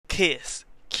piss.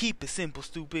 Keep it simple,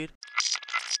 stupid.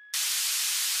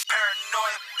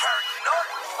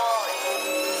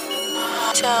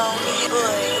 Tell me,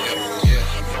 boy.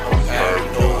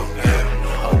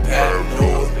 I'm paranoid, I'm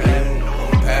paranoid,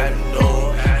 I'm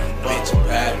paranoid, bitch, I'm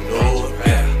paranoid,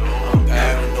 I'm paranoid, I'm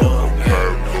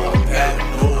paranoid, I'm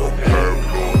paranoid,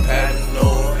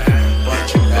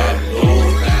 bitch, I'm paranoid.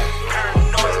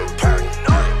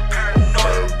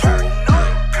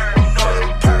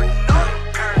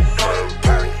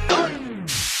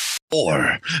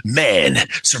 Or man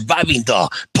surviving the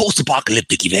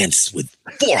post-apocalyptic events with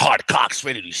 4 hard cocks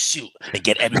ready to shoot and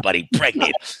get everybody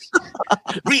pregnant,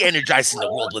 re-energizing the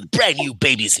world with brand new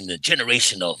babies in the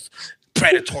generation of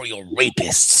predatory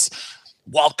rapists.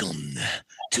 Welcome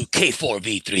to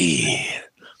K4V3.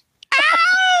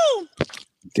 Ow!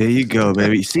 There you go,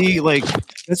 baby. See, like,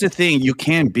 that's the thing. You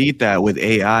can't beat that with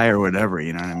AI or whatever.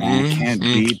 You know what I mean? You can't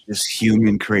beat this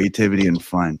human creativity and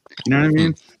fun. You know what I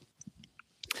mean?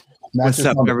 Not What's just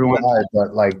up, on the everyone? side,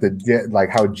 but like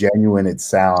how genuine it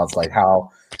sounds, like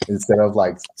how instead of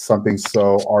like something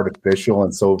so artificial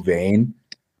and so vain,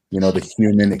 you know, the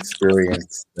human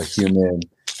experience, the human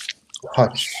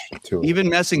touch to it. Even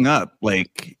messing up,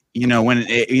 like,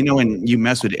 when you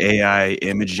mess with AI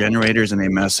image generators and they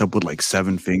mess up with like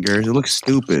 7 fingers, it looks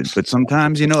stupid. But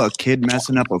sometimes, a kid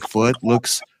messing up a foot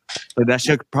looks like that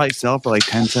shit could probably sell for like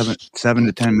 7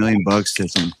 to 10 million bucks to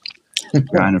some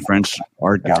guy in a French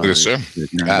art gallery. Yes, sir.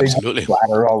 Absolutely.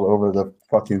 Splatter all over the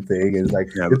fucking thing. It's like,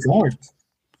 it's art.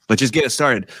 Let's just get it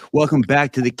started. Welcome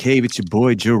back to the cave. It's your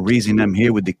boy Joreezy, and I'm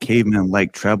here with the caveman,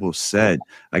 like Trebles said.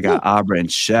 I got Abra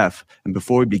and Chef. And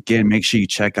before we begin, make sure you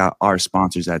check out our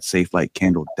sponsors at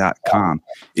safelightcandle.com.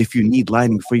 If you need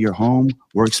lighting for your home,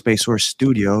 workspace, or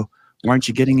studio, why aren't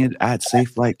you getting it at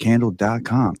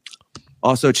safelightcandle.com?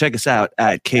 Also, check us out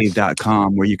at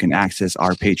cave.com, where you can access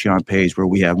our Patreon page, where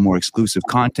we have more exclusive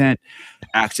content,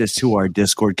 access to our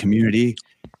Discord community,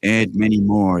 and many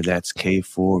more. That's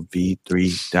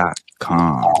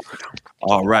K4V3.com.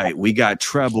 All right, we got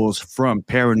Trebles from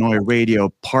Paranoid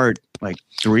Radio, part like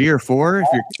 3 or 4.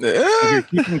 If you're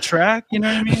keeping track, you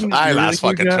know what I mean? I lost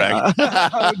fucking track.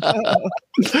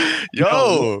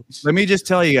 Yo, let me just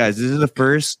tell you guys, this is the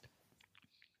first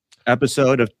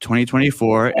episode of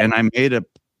 2024, and I made a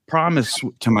promise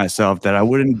to myself that I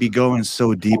wouldn't be going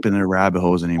so deep in the rabbit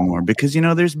holes anymore, because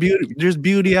there's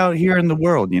beauty out here in the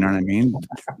world, you know what I mean?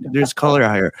 There's color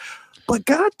out here, but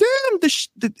goddamn,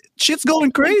 the shit's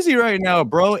going crazy right now,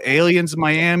 bro. Aliens in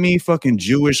Miami, fucking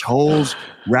Jewish holes,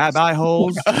 rabbi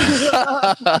holes.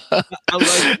 I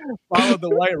like follow the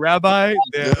white rabbi.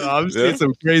 Yeah, I'm seeing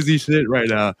some crazy shit right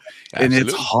now. Absolutely. And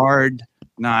it's hard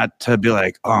not to be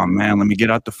like, oh man, let me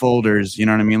get out the folders, you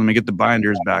know what I mean? Let me get the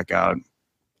binders back out.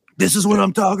 This is what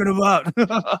I'm talking about.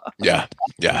 Yeah.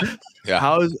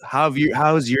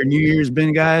 How's your New Year's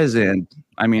been, guys? And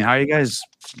I mean, how are you guys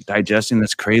digesting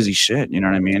this crazy shit? You know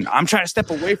what I mean? I'm trying to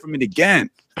step away from it again.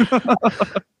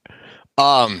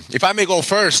 If I may go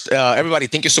first, everybody,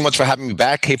 thank you so much for having me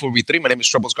back. K4V3, my name is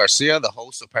Trebles Garcia, the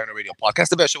host of Paranoid Radio Podcast,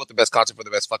 the best show with the best content for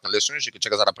the best fucking listeners. You can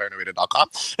check us out at paranoidradio.com.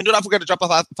 And do not forget to drop a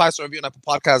 5-star review on Apple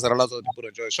Podcasts. That allows other people to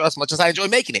enjoy the show as much as I enjoy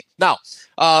making it. Now,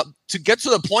 to get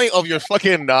to the point of your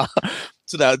fucking, to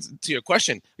your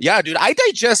question. Yeah, dude, I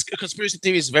digest conspiracy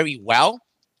theories very well.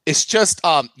 It's just,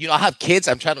 I have kids.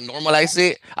 I'm trying to normalize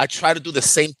it. I try to do the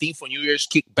same thing for New Year's,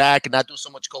 kick back and not do so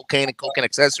much cocaine and cocaine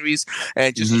accessories,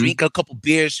 and just drink a couple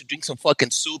beers, drink some fucking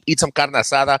soup, eat some carne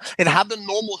asada, and have the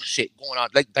normal shit going on,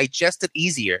 like digest it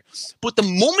easier. But the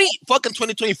moment fucking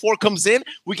 2024 comes in,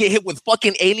 we get hit with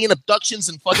fucking alien abductions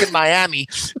in fucking Miami.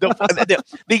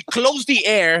 They close the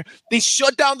air. They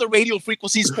shut down the radio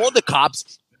frequencies for the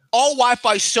cops. All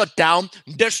Wi-Fi shut down.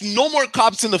 There's no more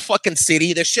cops in the fucking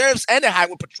city. The sheriffs and the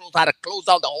highway patrols had to close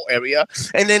down the whole area.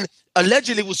 And then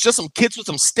allegedly it was just some kids with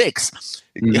some sticks.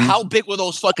 How big were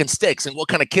those fucking sticks? And what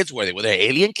kind of kids were they? Were they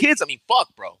alien kids? I mean,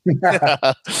 fuck, bro.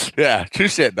 Yeah, true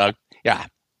shit, dog. Yeah.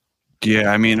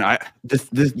 Yeah, I mean,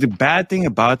 the bad thing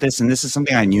about this, and this is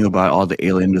something I knew about all the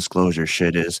alien disclosure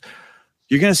shit, is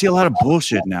you're going to see a lot of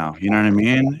bullshit now. You know what I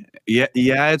mean? Yeah,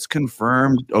 it's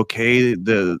confirmed. Okay,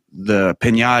 the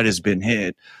pinata has been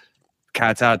hit.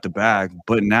 Cat's out the bag.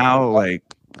 But now, like,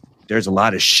 there's a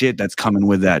lot of shit that's coming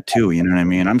with that too. You know what I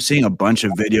mean? I'm seeing a bunch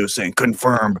of videos saying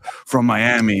confirmed from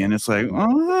Miami, and it's like, I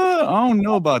don't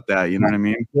know about that. You know what I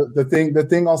mean? The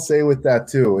thing I'll say with that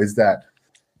too is that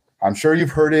I'm sure you've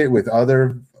heard it with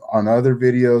other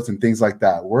videos and things like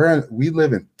that. We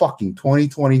live in fucking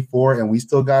 2024, and we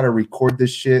still gotta record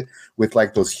this shit with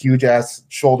like those huge ass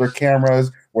shoulder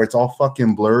cameras where it's all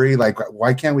fucking blurry. Like,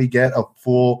 why can't we get a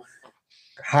full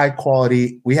high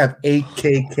quality. We have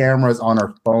 8K cameras on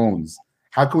our phones.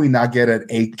 How can we not get an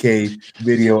 8K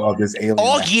video of this alien?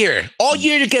 All year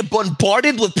you get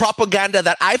bombarded with propaganda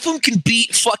that iPhone can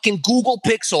beat fucking Google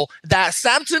Pixel, that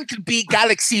Samsung can beat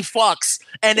Galaxy Fox,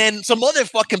 and then some other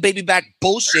fucking baby back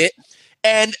bullshit.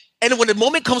 And when the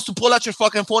moment comes to pull out your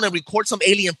fucking phone and record some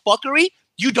alien fuckery,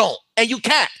 you don't. And you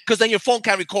can't, because then your phone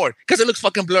can't record because it looks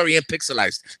fucking blurry and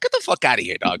pixelized. Get the fuck out of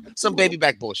here, dog. Some baby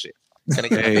back bullshit. Can I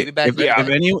get my baby back?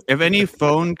 If any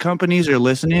phone companies are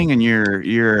listening and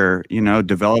you're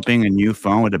developing a new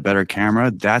phone with a better camera,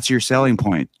 that's your selling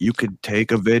point. You could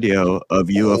take a video of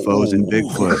UFOs and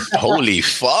Bigfoot. Holy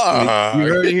fuck! You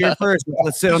heard it here first.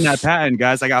 Let's sit on that patent,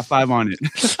 guys. I got 5 on it.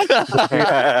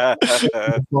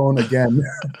 Phone again.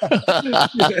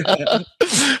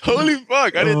 Holy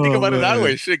fuck! I didn't think about it that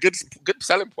way. Shit, good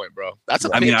selling point, bro. That's a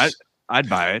pitch. I'd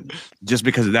buy it just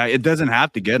because of that. It doesn't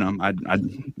have to get them. I'd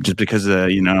just because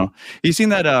you seen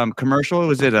that commercial?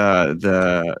 Was it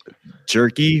the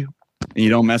jerky? And you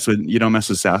don't mess with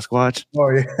Sasquatch. Oh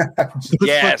yeah,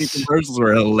 those fucking commercials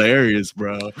were hilarious,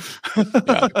 bro.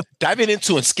 Yeah. Diving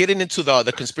into and skidding into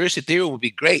the conspiracy theory would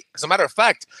be great. As a matter of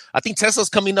fact, I think Tesla's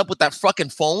coming up with that fucking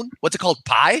phone. What's it called?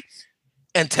 Pi.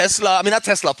 And not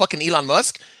Tesla, fucking Elon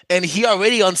Musk, and he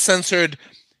already uncensored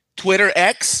Twitter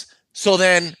X. So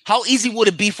then how easy would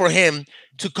it be for him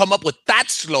to come up with that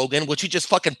slogan, which he just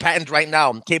fucking patented right now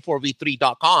on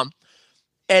K4V3.com,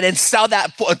 and then sell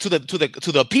that to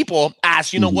the people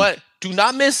as, you know what? Do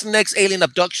not miss the next alien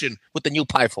abduction with the new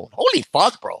Pi phone. Holy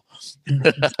fuck, bro.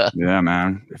 Yeah,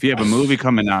 man. If you have a movie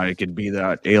coming out, it could be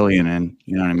that alien, and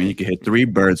you know what I mean? You could hit 3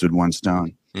 birds with 1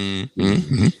 stone. It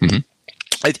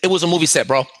was a movie set,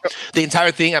 bro. The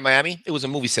entire thing at Miami, it was a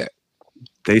movie set.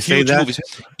 They say that.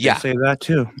 Yeah, they say that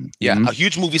too. Yeah, a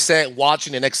huge movie set. Watch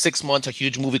in the next 6 months, a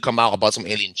huge movie come out about some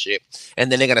alien shit,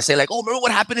 and then they're gonna say like, "Oh, remember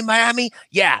what happened in Miami?"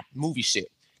 Yeah, movie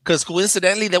shit. Because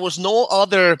coincidentally, there was no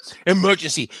other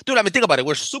emergency, dude. I mean, think about it.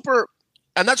 We're super.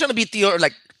 I'm not trying to be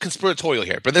conspiratorial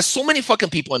here, but there's so many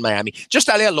fucking people in Miami. Just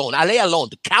LA alone,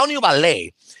 the county of LA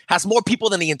has more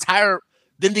people than the entire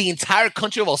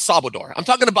country of El Salvador. I'm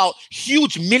talking about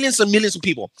huge millions and millions of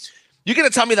people. You're going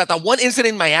to tell me that one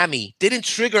incident in Miami didn't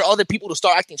trigger other people to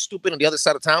start acting stupid on the other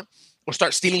side of town or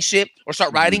start stealing shit or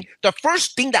start rioting? The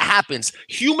first thing that happens,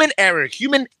 human error,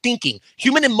 human thinking,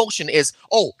 human emotion is,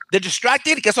 oh, they're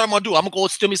distracted. Guess what I'm going to do? I'm going to go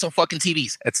steal me some fucking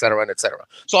TVs, et cetera, and et cetera.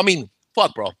 So, I mean,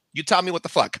 fuck, bro. You tell me what the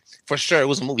fuck. For sure, it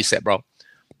was a movie set, bro.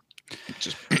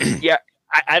 Yeah.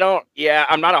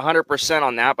 I'm not 100%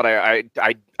 on that, but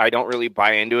I don't really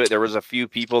buy into it. There was a few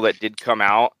people that did come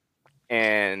out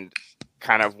and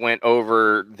kind of went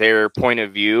over their point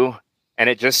of view, and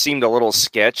it just seemed a little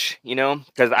sketch,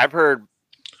 because I've heard,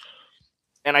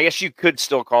 and I guess you could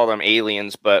still call them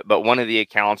aliens, but one of the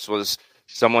accounts was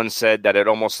someone said that it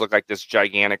almost looked like this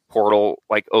gigantic portal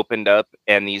like opened up,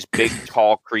 and these big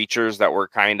tall creatures that were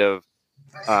kind of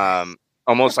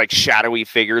almost like shadowy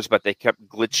figures, but they kept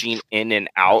glitching in and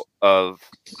out of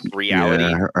reality.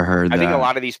 Yeah, I heard that. I think a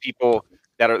lot of these people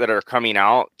that are coming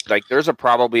out, like there's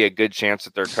probably a good chance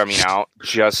that they're coming out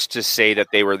just to say that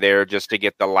they were there, just to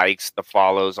get the likes, the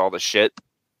follows, all the shit.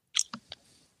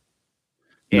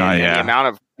 And the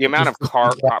amount of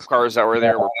cop cars that were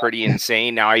there were pretty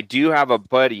insane. Now I do have a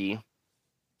buddy,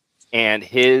 and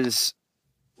his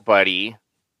buddy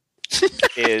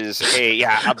is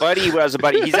a buddy who has a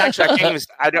buddy. He's actually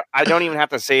I don't even have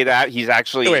to say that. He's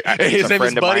actually his name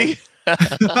is Buddy.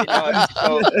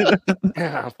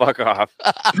 Fuck off.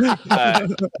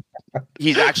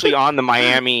 He's actually on the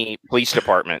Miami Police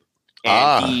Department,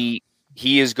 and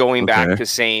he is going back to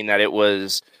saying that it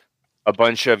was a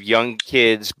bunch of young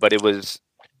kids, but it was,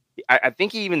 I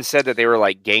think he even said that they were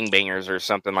like gangbangers or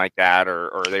something like that,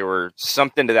 or they were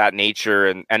something to that nature.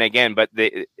 And again, but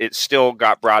it still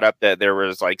got brought up that there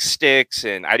was like sticks,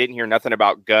 and I didn't hear nothing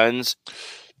about guns.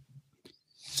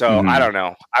 So I don't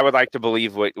know. I would like to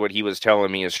believe what he was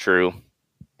telling me is true.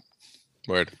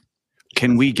 Word.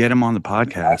 Can we get him on the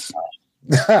podcast?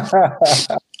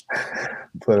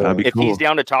 If he's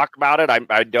down to talk about it, I'm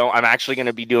actually going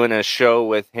to be doing a show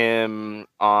with him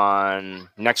on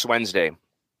next Wednesday.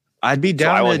 I'd be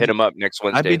down. So I will hit him up next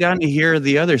Wednesday. I'd be down to hear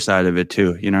the other side of it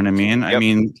too. You know what I mean? Yep. I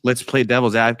mean, let's play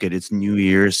devil's advocate. It's New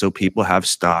Year's, so people have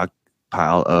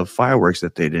stockpile of fireworks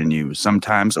that they didn't use.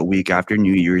 Sometimes a week after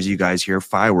New Year's, you guys hear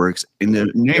fireworks in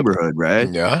the neighborhood, right?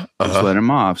 Yeah. Just let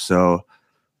them off. So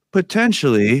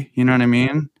potentially, you know what I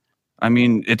mean? I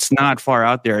mean, it's not far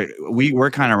out there.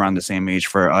 We're kind of around the same age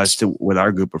for us to, with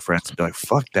our group of friends, to be like,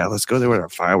 fuck that. Let's go there with our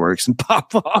fireworks and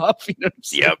pop off. You know what I'm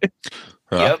saying?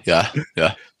 Yep.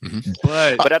 Yeah.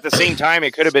 Mm-hmm. But at the same time,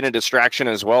 it could have been a distraction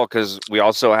as well, because we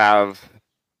also have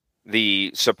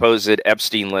the supposed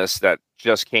Epstein list that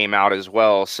just came out as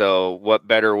well. So what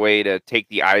better way to take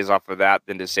the eyes off of that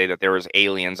than to say that there was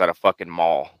aliens at a fucking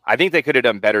mall? I think they could have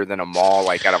done better than a mall,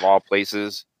 like out of all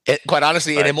places. Quite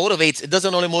honestly, But- and it motivates. It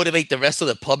doesn't only motivate the rest of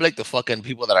the public, the fucking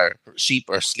people that are sheep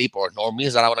or sleep or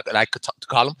normies that I could to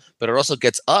call them, but it also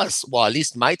gets us. Well, at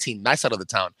least my team, my side of the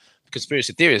town,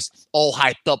 conspiracy theorists, all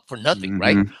hyped up for nothing,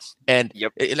 right? And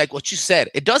Yep. like what you said,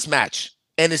 it does match.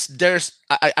 And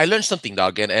I learned something,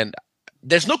 dog, and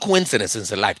there's no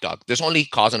coincidences in life, dog. There's only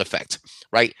cause and effect,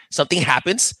 right? Something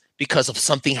happens because of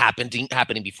something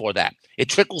happening before that. It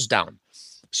trickles down.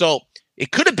 So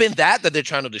it could have been that they're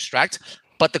trying to distract.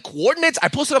 But the coordinates, I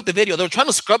posted up the video. They were trying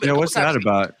to scrub it. Yeah, what's that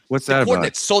about? What's that about?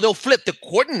 Coordinates. So they'll flip the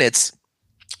coordinates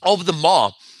of the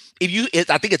mall.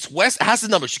 I think it's west. It has the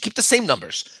numbers. You keep the same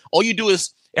numbers. All you do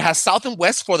is it has south and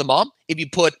west for the mall. If you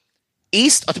put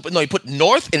east, you put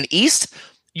north and east.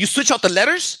 You switch out the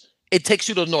letters. It takes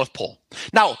you to the North Pole.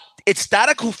 Now, it's not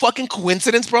a fucking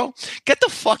coincidence, bro. Get the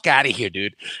fuck out of here,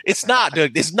 dude. It's not,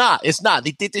 dude. It's not.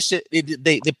 They did this shit.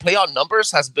 They play on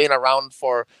numbers has been around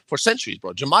for centuries,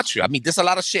 bro. Gematria. I mean, there's a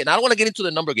lot of shit. And I don't want to get into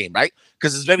the number game, right?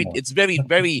 Because it's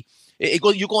very.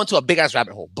 You go into a big ass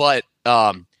rabbit hole. But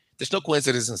there's no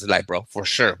coincidences in life, bro. For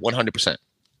sure, 100%.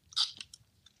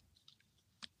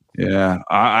 Yeah,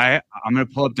 I'm gonna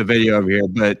pull up the video over here,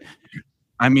 but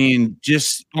I mean,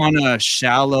 just on a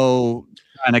shallow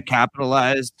kind of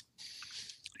capitalized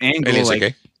angle,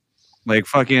 like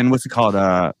fucking what's it called?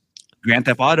 Grand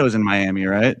Theft Auto's in Miami,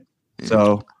 right?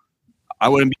 So I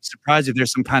wouldn't be surprised if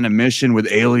there's some kind of mission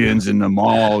with aliens in the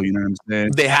mall. You know what I'm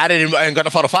saying? They had it in Grand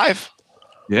Theft Auto 5.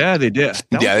 Yeah, they did.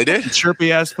 They did.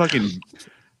 Chirpy ass fucking.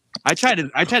 I tried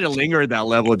to linger at that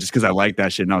level just because I liked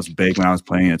that shit and I was big when I was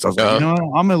playing it. So I was like, you know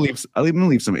what? I'm gonna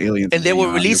leave some aliens. And they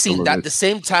were releasing that the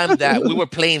same time that we were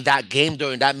playing that game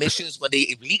during that missions when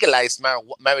they legalized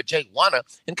marijuana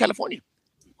in California.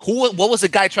 What was the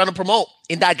guy trying to promote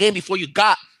in that game before you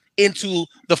got into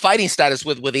the fighting status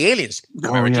with the aliens?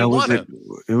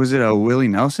 Was it a Willie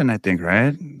Nelson? I think,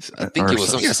 right? I think it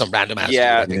was some random ass.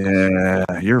 Yeah,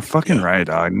 yeah, you're fucking right,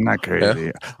 dog. I'm not crazy.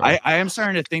 Yeah. I am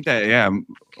starting to think that,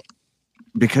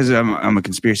 because I'm a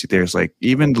conspiracy theorist. Like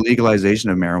even the legalization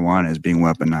of marijuana is being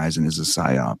weaponized and is a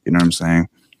psyop. You know what I'm saying?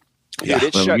 Yeah,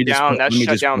 it shut down. That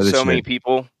shut down so many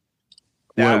people.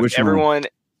 Everyone.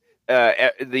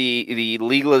 The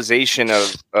legalization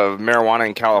of marijuana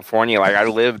in California. Like I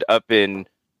lived up in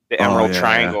the Emerald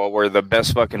Triangle where the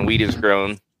best fucking weed is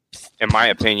grown, in my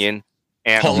opinion.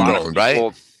 And homegrown,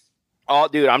 right? Oh,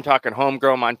 dude, I'm talking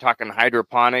homegrown. I'm talking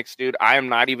hydroponics, dude. I am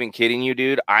not even kidding you,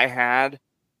 dude. I had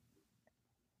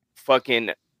fucking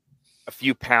a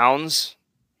few pounds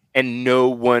and no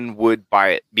one would buy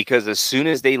it because as soon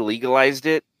as they legalized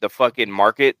it, the fucking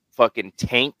market fucking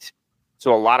tanked.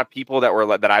 So a lot of people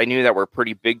that I knew that were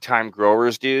pretty big time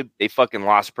growers, dude, they fucking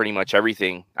lost pretty much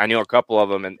everything. I knew a couple of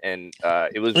them, and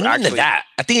it was actually that.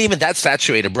 I think even that's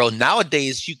saturated, bro.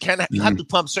 Nowadays, you have to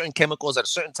pump certain chemicals at a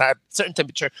certain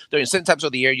temperature during certain times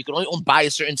of the year. You can only buy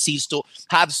certain seeds to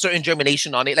have certain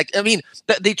germination on it. Like I mean,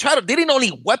 they didn't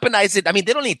only weaponize it. I mean,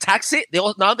 they don't only tax it.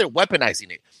 Now they're weaponizing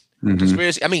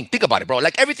it. I mean, think about it, bro.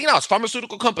 Like everything else,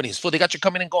 pharmaceutical companies, they got you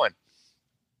coming and going.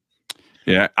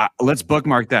 Yeah, let's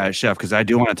bookmark that, Chef, because I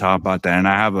do want to talk about that, and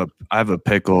I have a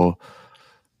pickle.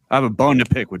 I have a bone to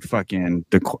pick with fucking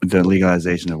the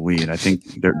legalization of weed. I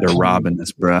think they're robbing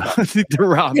us, bro. I think they're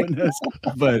robbing us.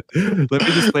 But let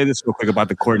me just play this real quick about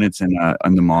the coordinates in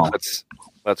the mall.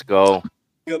 Let's go.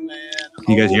 Good man.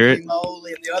 You guys hear it?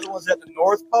 Moly. And the other one's at the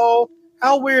North Pole.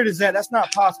 How weird is that? That's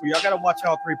not possible. Y'all got to watch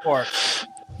all three parts.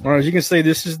 All right, as you can see,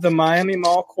 this is the Miami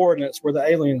Mall coordinates where the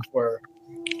aliens were.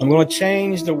 I'm going to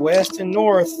change the west and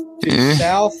north to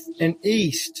south and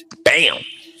east. Bam!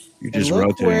 You just look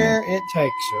rotating where it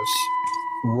takes us.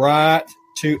 Right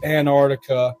to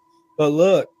Antarctica. But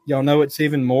look, y'all know it's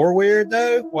even more weird,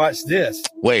 though? Watch this.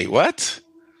 Wait, what?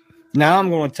 Now I'm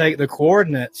going to take the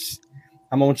coordinates.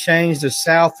 I'm going to change the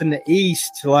south and the east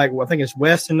to I think it's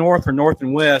west and north or north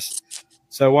and west.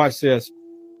 So watch this.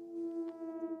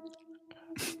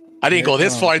 I didn't go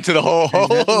this far into the hole.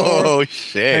 Oh,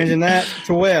 shit. Changing that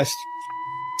to west.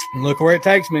 And look where it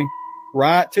takes me.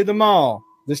 Right to the mall.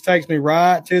 This takes me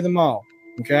right to the mall.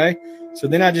 Okay? So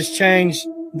then I just change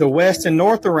the west and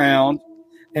north around,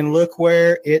 and look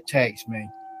where it takes me.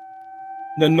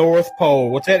 The North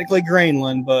Pole. Well, technically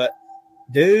Greenland, but,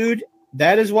 dude,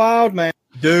 that is wild, man.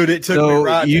 Dude, it took me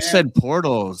right you said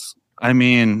portals. I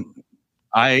mean...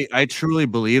 I truly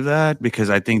believe that because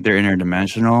I think they're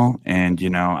interdimensional, and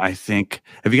I think.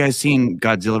 Have you guys seen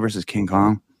Godzilla versus King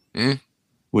Kong?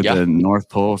 with Yeah. the North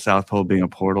Pole, South Pole being a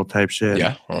portal type shit.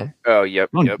 Yeah. Oh, yep.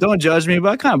 Don't judge me, but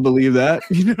I kind of believe that.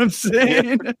 You know what I'm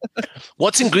saying?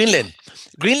 What's in Greenland?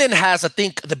 Greenland has, I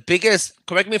think, the biggest.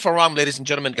 Correct me if I'm wrong, ladies and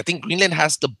gentlemen. I think Greenland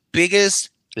has the biggest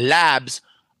labs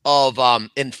of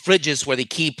in fridges where they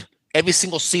keep every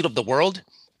single seed of the world.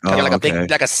 Kind of like a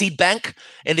big, like a seed bank.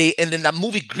 And then that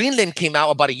movie Greenland came out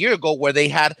about a year ago where they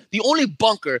had the only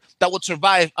bunker that would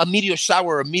survive a meteor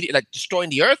shower or like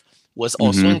destroying the earth was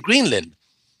also in Greenland.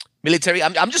 Military.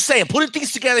 I'm just saying, putting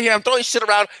things together here. I'm throwing shit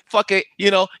around. Fuck it.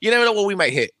 You know, you never know what we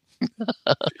might hit.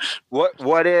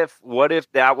 What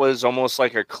if that was almost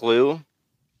like a clue?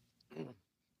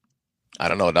 I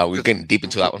don't know. Now we're getting deep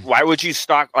into that one. Why would you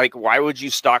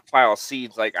stockpile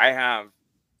seeds? Like I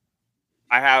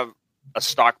have a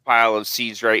stockpile of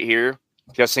seeds right here,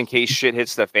 just in case shit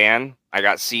hits the fan. I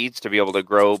got seeds to be able to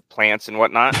grow plants and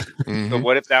whatnot. But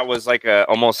what if that was like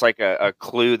almost like a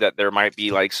clue that there might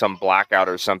be like some blackout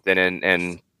or something,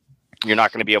 and you're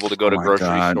not going to be able to go to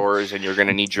grocery stores, and you're going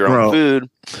to need your own food.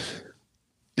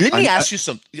 Let me ask you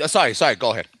some. Sorry.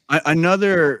 Go ahead.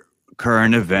 Another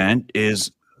current event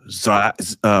is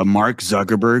Mark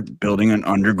Zuckerberg building an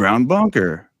underground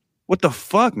bunker. What the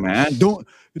fuck, man? Don't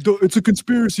it's a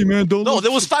conspiracy, man. No, there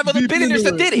was 5 other billionaires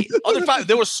that did it.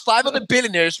 There was 5 other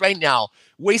billionaires right now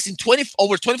wasting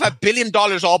over $25 billion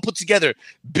all put together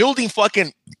building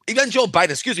fucking. Even Joe Biden,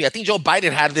 excuse me, I think Joe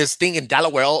Biden had this thing in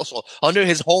Delaware also under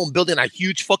his home building a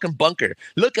huge fucking bunker.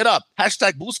 Look it up.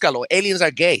 #búscalo. Aliens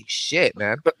are gay. Shit,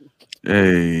 man.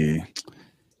 Hey.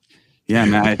 Yeah,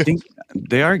 man. I think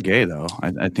they are gay though.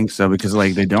 I think so because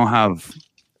like they don't have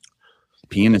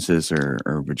penises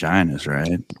or vaginas,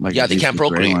 right? Like yeah, they can't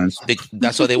procreate.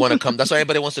 That's why they want to come. That's why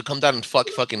everybody wants to come down and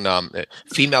fucking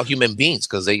female human beings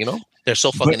because they're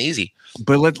so fucking easy.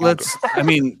 But let's. I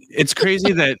mean, it's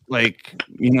crazy that like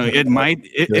it might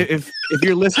if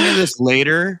you're listening to this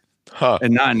later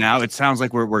and not now. It sounds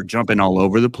like we're jumping all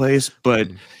over the place. But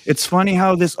it's funny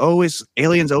how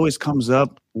aliens always comes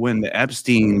up when the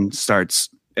Epstein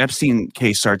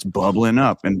case starts bubbling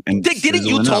up and Dick, didn't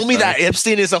you tell me that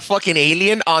Epstein is a fucking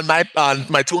alien on my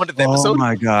 200th episode? Oh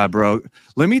my god, bro!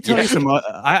 Let me tell you some.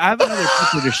 I have another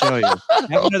picture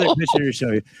to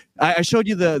show you. I showed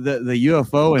you the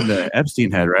UFO and the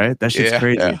Epstein head, right? That shit's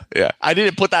crazy. Yeah. I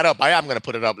didn't put that up. I am gonna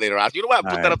put it up later on. You know what?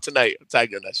 I'll put that up tonight. I'm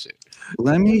tagging on that shit.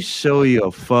 Let me show you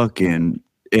a fucking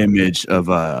image of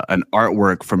an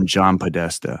artwork from John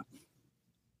Podesta.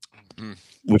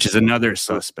 Which is another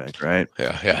suspect, right?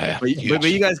 Yeah. But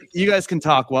you guys can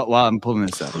talk while I'm pulling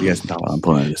this up. You guys can talk while I'm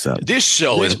pulling this up. This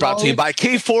show is brought to you by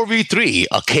K4V3,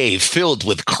 a cave filled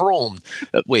with chrome.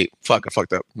 Wait, fuck, I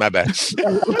fucked up. My bad.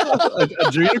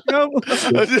 Adrenochrome?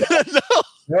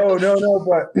 No.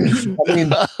 But I mean,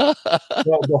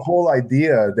 the whole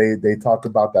idea they talk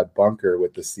about that bunker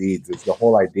with the seeds. It's the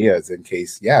whole idea is in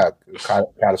case,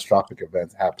 catastrophic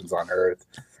events happens on Earth,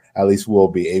 at least we'll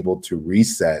be able to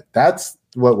reset. That's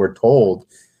what we're told.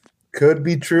 Could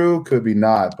be true, could be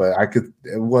not, but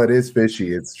what is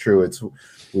fishy, it's true. It's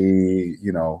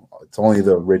only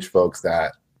the rich folks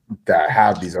that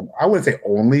have these. I wouldn't say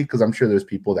only, because I'm sure there's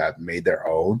people that made their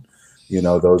own,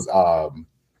 those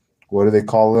what do they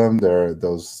call them? They're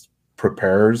those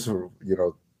preparers,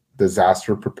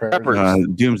 disaster preparers.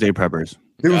 Doomsday preppers.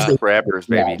 Doomsday preppers,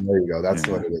 baby. Yeah, there you go. That's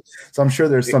what it is. So I'm sure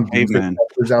there's some doomsday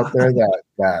preppers out there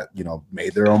that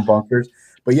made their own bunkers.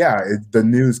 But the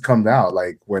news comes out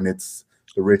like when it's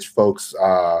the rich folks,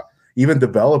 even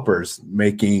developers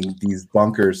making these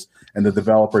bunkers, and the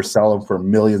developers sell them for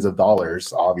millions of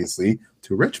dollars, obviously,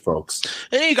 to rich folks.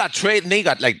 And then you got trade, and then you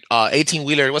got like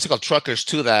 18-wheeler, what's it called, truckers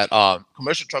too, that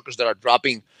commercial truckers that are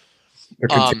dropping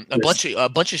a bunch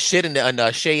of shit in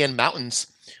the Cheyenne Mountains,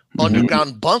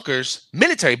 underground bunkers,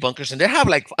 military bunkers, and they have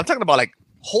I'm talking about like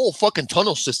whole fucking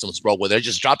tunnel systems, bro, where they're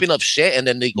just dropping up shit, and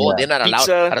then they go, they're not allowed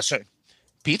at a certain.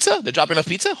 Pizza? They're dropping off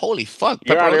pizza? Holy fuck.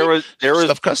 Yeah, there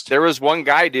was one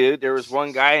guy, dude. There was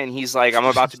one guy, and he's like, I'm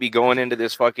about to be going into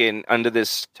this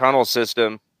tunnel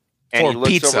system. And he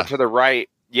looks over to the right.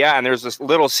 Yeah, and there's this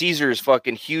Little Caesars,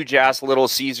 fucking huge ass Little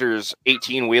Caesars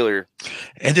 18-wheeler.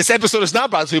 And this episode is not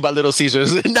brought to you by Little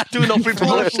Caesars. Not doing no free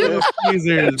promotion. Little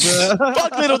Caesars, bro.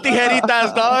 Fuck Little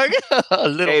Tijeritas, dog.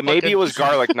 Hey, maybe it was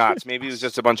garlic knots. Maybe it was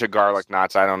just a bunch of garlic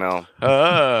knots. I don't know.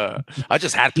 I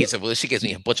just had pizza. Well, she gives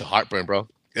me a bunch of heartburn, bro.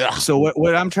 Ugh. So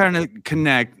what I'm trying to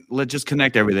connect, let's just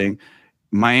connect everything.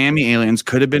 Miami aliens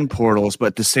could have been portals, but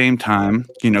at the same time,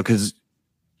 because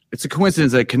it's a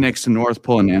coincidence that it connects to North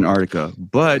Pole and Antarctica,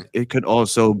 but it could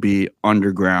also be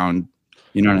underground,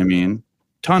 you know what I mean?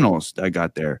 Tunnels that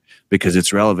got there, because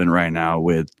it's relevant right now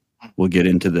we'll get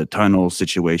into the tunnel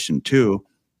situation too.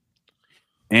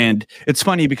 And it's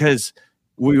funny because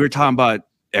we were talking about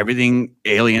everything,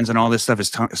 aliens and all this stuff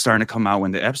is starting to come out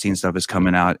when the Epstein stuff is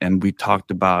coming out. And we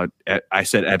talked about, I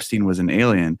said Epstein was an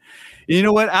alien. You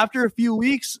know what? After a few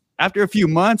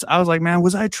months, I was like, man,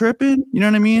 was I tripping? You know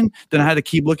what I mean? Then I had to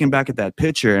keep looking back at that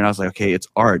picture and I was like, okay, it's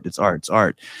art.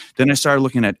 Then I started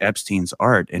looking at Epstein's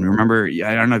art. And remember,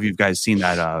 I don't know if you guys seen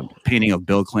that painting of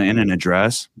Bill Clinton in a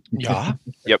dress. Yeah.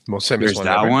 Yep. Most There's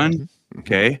that one.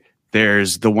 Okay.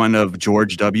 There's the one of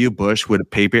George W. Bush with a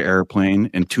paper airplane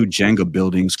and 2 Jenga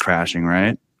buildings crashing,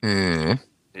 right?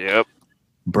 Yep.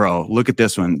 Bro, look at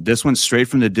this one. This one's straight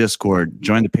from the Discord.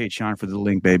 Join the Patreon for the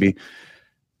link, baby.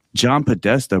 John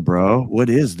Podesta, bro. What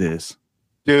is this?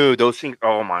 Dude, those things.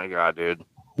 Oh my God, dude.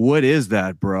 What is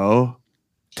that, bro?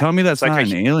 Tell me that's It's not like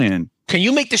an alien. Can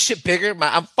you make this shit bigger?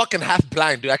 I'm fucking half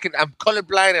blind, dude. I'm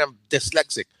colorblind and I'm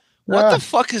dyslexic. What the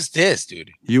fuck is this,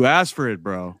 dude? You asked for it,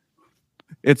 bro.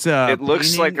 It's It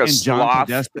looks like a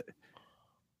sloth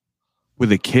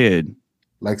with a kid.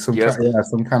 Like some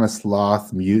kind of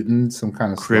sloth mutant, some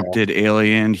kind of cryptid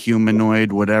alien,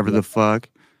 humanoid, whatever the fuck.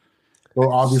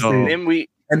 Well, obviously, then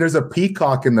and there's a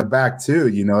peacock in the back too.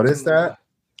 You notice that?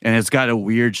 And it's got a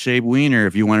weird shaped wiener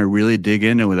if you want to really dig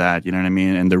into that. You know what I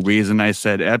mean? And the reason I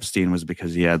said Epstein was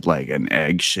because he had like an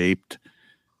egg shaped,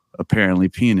 apparently,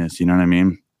 penis. You know what I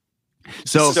mean?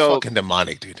 So fucking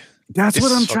demonic, dude. That's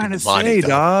what I'm trying to say,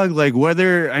 dog. Like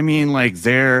whether, I mean, like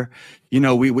they're, you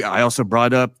know, I also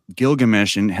brought up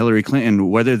Gilgamesh and Hillary Clinton,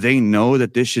 whether they know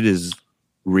that this shit is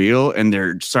real and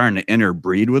they're starting to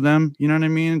interbreed with them, you know what I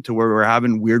mean? To where we're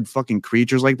having weird fucking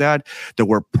creatures like that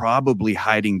we're probably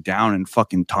hiding down in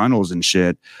fucking tunnels and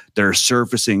shit. They're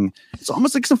surfacing. It's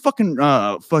almost like some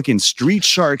fucking Street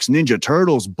Sharks, Ninja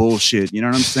Turtles bullshit. You know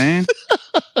what I'm saying?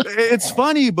 It's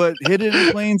funny, but hidden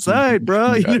in plain sight,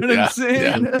 bro. You know what I'm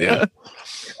saying? Yeah.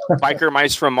 biker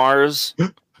mice from Mars.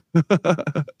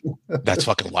 That's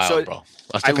fucking wild, bro.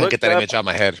 I still can't get that image out of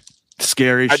my head.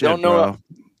 Scary shit, don't know. bro.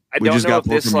 I don't know if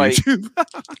this like,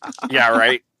 yeah,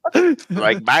 right.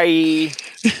 Like, bye.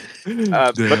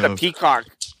 But the peacock,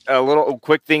 a little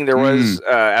quick thing. There was,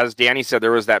 as Danny said,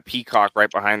 there was that peacock right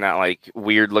behind that like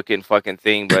weird looking fucking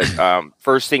thing. But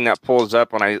first thing that pulls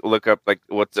up when I look up like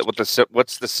what's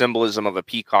the symbolism of a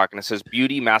peacock, and it says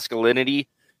beauty, masculinity,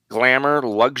 glamour,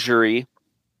 luxury,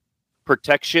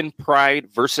 protection, pride,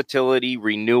 versatility,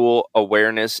 renewal,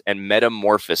 awareness, and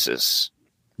metamorphosis.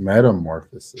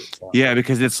 Yeah,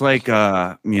 because it's like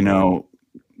you know,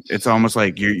 it's almost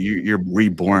like you're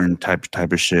reborn type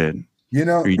of shit. You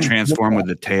know, or you transform with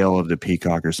the tail of the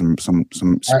peacock or some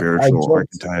spiritual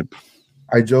archetype.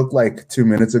 I joked like 2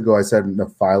 minutes ago. I said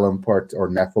Nephilim part or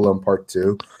Nephilim part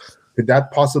 2. Could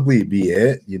that possibly be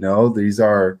it? You know, these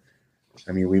are.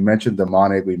 I mean, we mentioned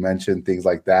demonic, we mentioned things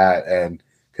like that, and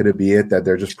could it be it that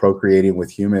they're just procreating with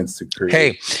humans to create?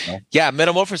 Hey, you know? Yeah,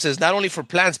 metamorphosis not only for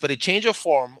plants, but a change of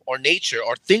form or nature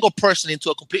or thing or person into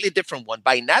a completely different one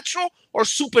by natural or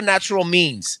supernatural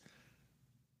means.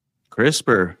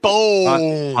 CRISPR.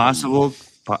 Boom. Possible.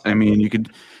 I mean, you could.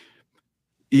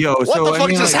 Yo, what so the fuck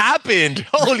just like, happened?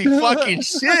 Holy fucking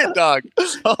shit, dog!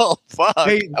 Oh fuck!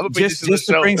 Hey, just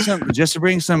to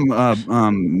bring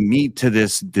some meat to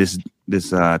this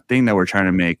thing that we're trying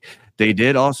to make. They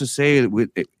did also say with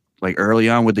like early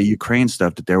on with the Ukraine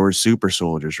stuff that there were super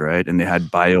soldiers, right? And they had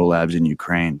biolabs in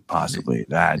Ukraine, possibly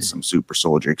that had some super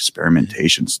soldier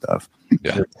experimentation stuff.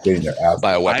 Yeah,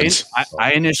 bioweapons.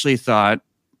 I initially thought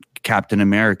Captain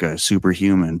America,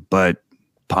 superhuman, but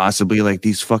possibly like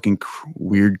these fucking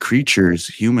weird creatures,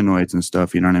 humanoids and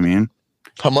stuff. You know what I mean?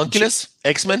 Homunculus,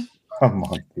 X-Men.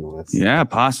 Homunculus. Yeah,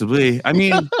 possibly. I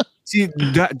mean, see,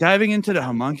 diving into the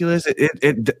homunculus,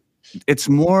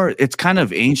 it's kind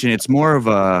of ancient. It's more of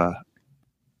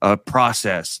a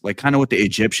process, like kind of what the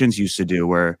Egyptians used to do,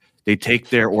 where they take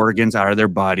their organs out of their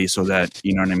body so that,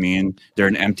 you know what I mean, they're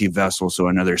an empty vessel so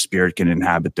another spirit can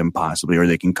inhabit them possibly, or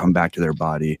they can come back to their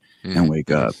body and wake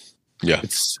up. Yeah.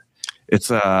 It's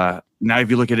now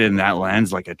if you look at it in that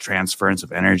lens, like a transference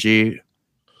of energy,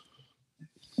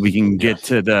 we can get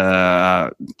to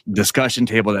the discussion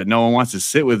table that no one wants to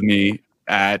sit with me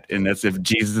at, and that's if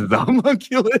Jesus is the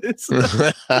homunculus.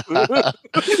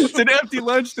 It's an empty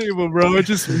lunch table, bro. It's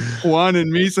just Juan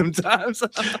and me sometimes.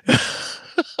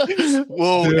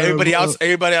 Whoa! Yeah,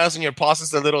 everybody else in your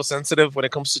process a little sensitive when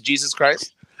it comes to Jesus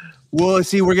Christ. Well,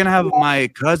 see, we're gonna have my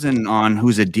cousin on,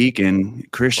 who's a deacon,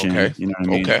 Christian. Okay. You know what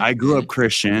I mean? Okay. I grew up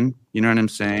Christian. You know what I'm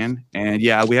saying? And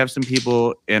yeah, we have some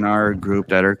people in our group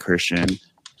that are Christian,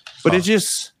 but let's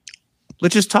just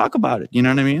talk about it. You know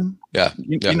what I mean? Yeah.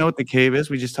 You know what the cave is?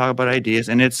 We just talk about ideas,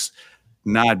 and it's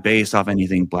not based off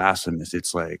anything blasphemous.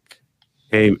 It's like,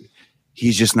 hey,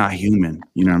 he's just not human.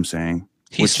 You know what I'm saying?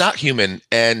 He's not human,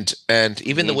 and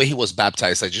even the way he was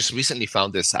baptized. I just recently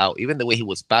found this out. Even the way he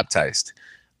was baptized,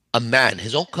 a man,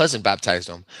 his own cousin baptized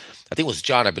him. I think it was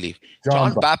John, I believe.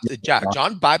 John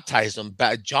baptized him.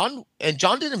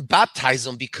 John didn't baptize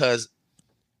him because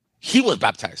he was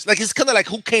baptized. Like, it's kind of like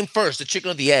who came first, the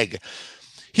chicken or the egg.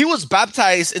 He was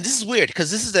baptized, and this is weird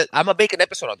because I'm gonna make an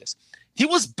episode on this. He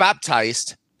was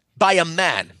baptized by a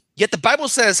man. Yet the Bible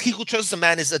says, "He who trusts a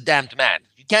man is a damned man."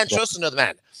 You can't trust another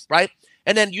man, right?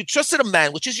 And then you trusted a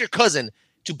man, which is your cousin,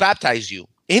 to baptize you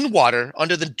in water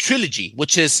under the trilogy,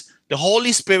 which is the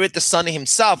Holy Spirit, the Son, and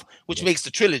Himself, which makes the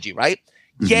trilogy, right?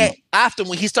 Mm-hmm. Yet after,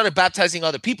 when he started baptizing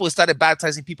other people, he started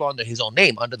baptizing people under his own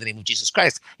name, under the name of Jesus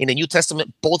Christ. In the New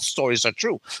Testament, both stories are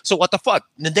true. So what the fuck?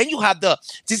 And then you have that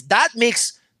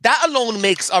alone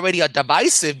makes already a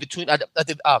divisive between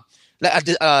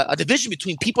a division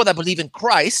between people that believe in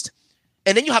Christ.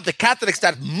 And then you have the Catholics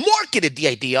that marketed the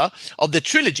idea of the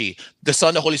trilogy, the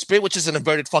Son, the Holy Spirit, which is an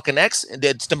inverted fucking X, and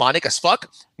it's demonic as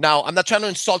fuck. Now, I'm not trying to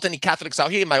insult any Catholics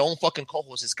out here. My own fucking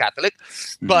co-host is Catholic,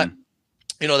 but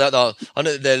you know,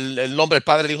 the nombre del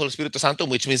Padre, del Hijo, del Espíritu Santo,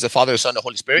 which means the Father, the Son, the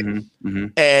Holy Spirit.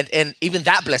 And even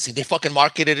that blessing, they fucking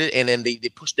marketed it, and then they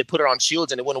put it on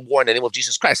shields, and they went to war in the name of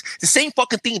Jesus Christ. The same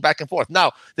fucking thing back and forth.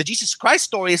 Now, the Jesus Christ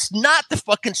story is not the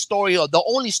fucking story, or the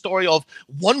only story of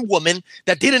one woman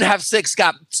that didn't have sex,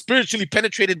 got spiritually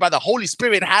penetrated by the Holy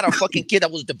Spirit, had a fucking kid that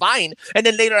was divine, and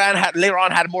then later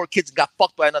on had more kids and got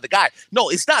fucked by another guy. No,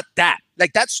 it's not that.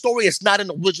 Like, that story is not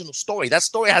an original story. That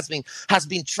story has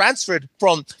been transferred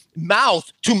from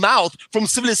mouth to mouth, from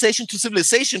civilization to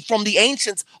civilization, from the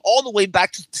ancients all the way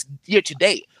back to here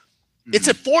today. It's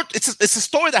a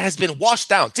story that has been washed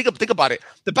down. Think about it.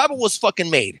 The Bible was fucking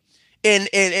made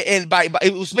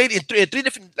it was made in three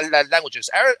different languages: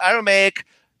 Aramaic,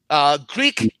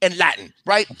 Greek, and Latin.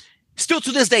 Right? Still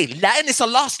to this day, Latin is a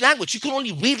lost language. You can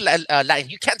only read Latin.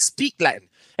 You can't speak Latin.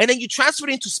 And then you transfer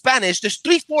it into Spanish. There's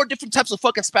 3-4 different types of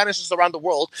fucking Spanishes around the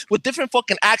world with different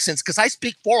fucking accents, because I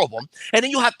speak 4 of them. And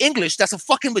then you have English. That's a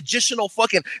fucking magicianal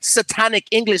fucking satanic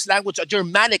English language, a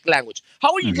Germanic language.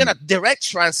 How are you going to direct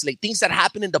translate things that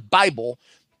happen in the Bible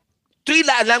 3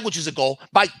 languages ago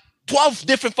by 12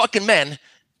 different fucking men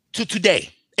to today?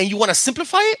 And you want to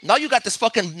simplify it? Now you got this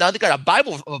fucking, now they got a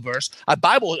Bible verse, a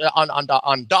Bible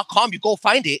on .com. You go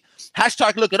find it.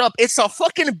 # look it up. It's a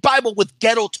fucking Bible with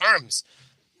ghetto terms.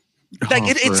 Like,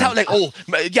 it's how, like,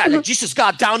 like Jesus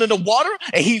got down in the water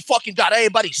and he fucking got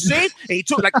everybody saved and he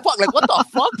took, like, fuck, like, what the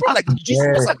fuck, bro? Like, Jesus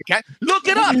was like, okay, look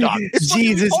it up, dog. It's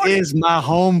Jesus is my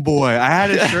homeboy. I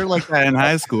had a shirt like that in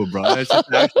high school, bro. It's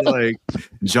just actually like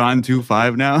John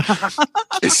 2:5 now.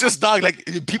 It's just, dog,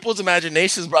 like, people's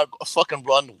imaginations, bro, fucking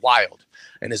run wild.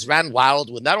 And it's ran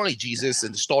wild with not only Jesus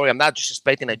and the story. I'm not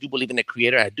disrespecting. I do believe in the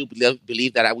creator. I do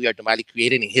believe that we are divinely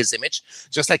created in his image,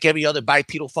 just like every other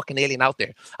bipedal fucking alien out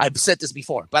there. I've said this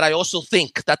before, but I also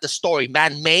think that the story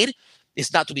man-made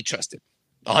is not to be trusted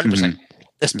 100%.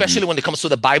 Especially when it comes to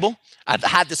the Bible. I've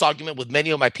had this argument with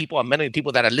many of my people and many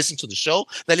people that I listen to the show,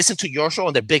 that listen to your show,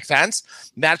 and they're big fans.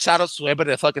 Mad shout outs to everybody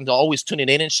that fucking always tuning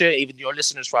in and shit, even your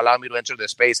listeners, for allowing me to enter their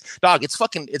space. Dog, it's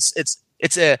fucking,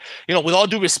 it's a, you know, with all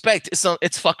due respect, it's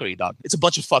fuckery, dog. It's a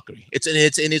bunch of fuckery.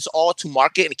 It's all to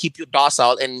market and keep you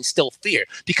docile and instill fear,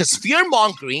 because fear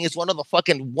mongering is one of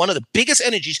the biggest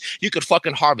energies you could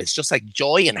fucking harvest, just like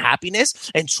joy and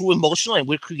happiness and true emotional. And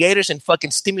we're creators and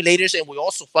fucking stimulators, and we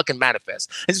also fucking manifest.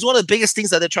 This is one of the biggest things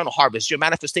that they're trying to harvest, your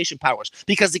manifestation powers,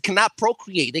 because they cannot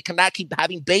procreate. They cannot keep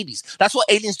having babies. That's what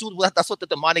aliens do. That's what the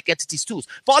demonic entities do.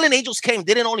 Fallen angels came.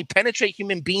 They didn't only penetrate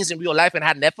human beings in real life and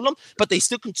had Nephilim, but they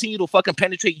still continue to fucking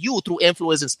penetrate you through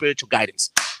influence and spiritual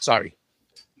guidance. Sorry.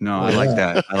 No, I like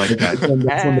that. I like that.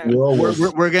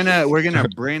 We're gonna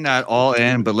bring that all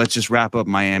in, but let's just wrap up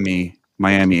Miami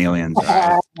aliens.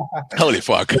 Holy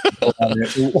fuck.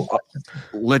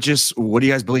 What do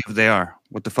you guys believe they are?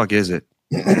 What the fuck is it?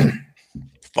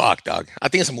 Fuck, dog. I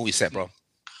think it's a movie set, bro.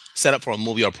 Set up for a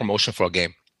movie or promotion for a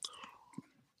game.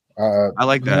 I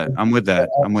like that. I'm with that.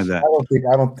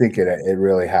 I don't think it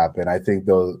really happened. I think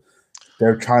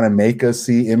they're trying to make us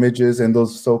see images in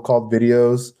those so-called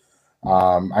videos.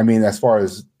 I mean, as far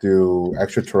as do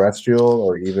extraterrestrial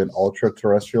or even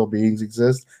ultra-terrestrial beings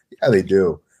exist? Yeah, they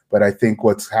do. But I think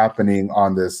what's happening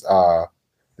on this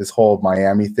whole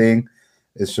Miami thing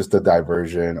is just a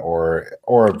diversion or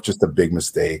just a big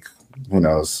mistake. Who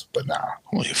knows? But nah.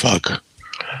 Holy fuck.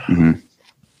 Mm-hmm.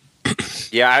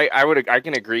 Yeah, I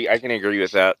can agree. I can agree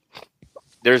with that.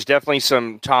 There's definitely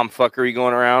some tomfuckery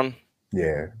going around.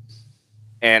 Yeah.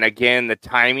 And again, the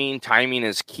timing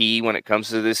is key when it comes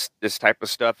to this type of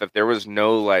stuff. If there was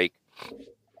no like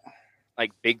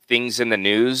big things in the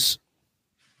news,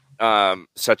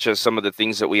 such as some of the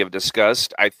things that we have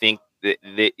discussed, I think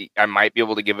that I might be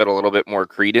able to give it a little bit more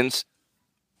credence.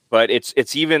 But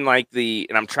it's even like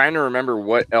and I'm trying to remember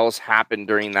what else happened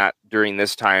during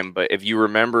this time. But if you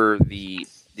remember the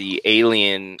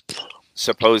alien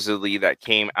supposedly that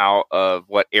came out of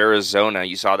Arizona,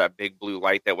 you saw that big blue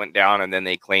light that went down, and then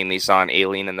they claimed they saw an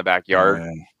alien in the backyard.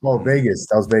 Oh, Vegas.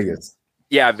 That was Vegas.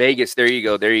 Yeah, Vegas. There you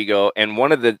go. And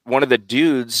one of the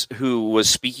dudes who was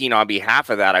speaking on behalf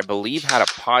of that, I believe, had a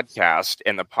podcast,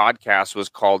 and the podcast was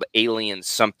called Alien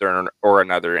Something or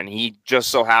Another. And he just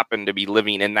so happened to be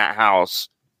living in that house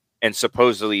and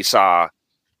supposedly saw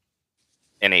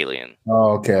an alien.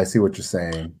 Oh, okay. I see what you're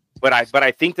saying. But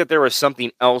I think that there was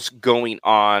something else going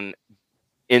on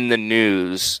in the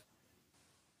news.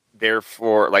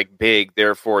 Therefore,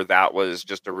 that was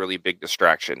just a really big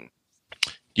distraction.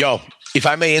 Yo, if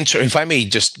I may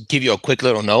just give you a quick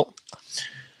little note.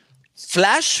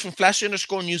 Flash from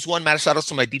Flash_News1 matters. Shout out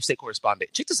to my deep state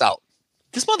correspondent. Check this out.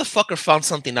 This motherfucker found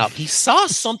something out. He saw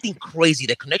something crazy.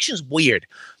 The connection's weird.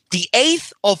 The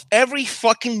 8th of every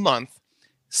fucking month,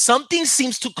 something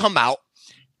seems to come out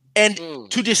and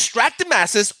to distract the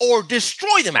masses or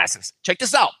destroy the masses. Check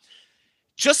this out.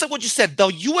 Just like what you said, the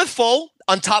UFO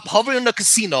on top hovering in the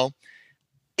casino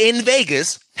in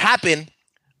Vegas happened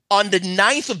on the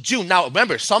 9th of June. Now,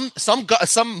 remember, some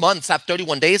months have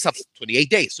 31 days, have 28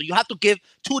 days. So you have to give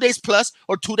 2 days plus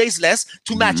or 2 days less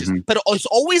to matches. But it's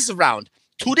always around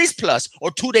 2 days plus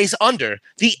or 2 days under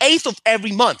the 8th of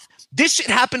every month. This shit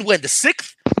happened when? The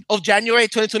 6th of January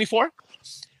 2024?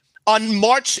 On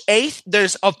March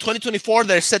 8th, of 2024,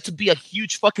 there's said to be a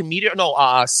huge fucking meteor.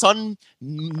 Sun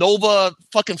nova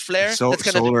fucking flare. That's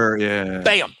gonna solar,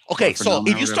 bam. Okay, so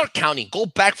if you start counting, go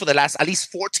back for the last at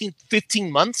least 14,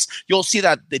 15 months, you'll see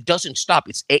that it doesn't stop.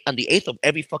 It's on the 8th of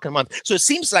every fucking month. So it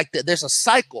seems like there's a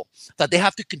cycle that they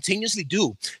have to continuously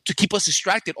do to keep us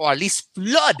distracted or at least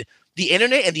flood the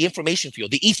internet and the information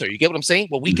field, the ether. You get what I'm saying?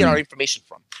 Where we get our information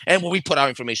from and where we put our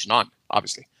information on,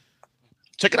 obviously.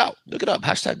 Check it out. Look it up.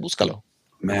 #Búscalo.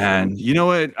 Man, you know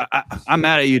what? I'm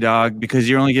mad at you, dog, because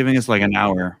you're only giving us like an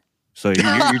hour. So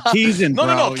you're teasing.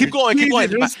 No. Keep going.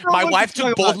 My wife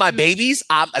took both my babies.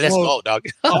 Let's go, dog.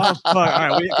 All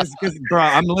right, because bro,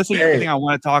 I'm listening to everything I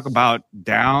want to talk about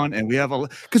down, and we have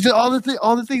because all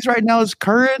the things right now is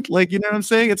current. Like, you know what I'm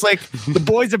saying? It's like the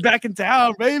boys are back in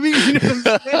town, baby. You know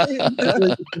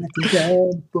what I'm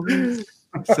saying?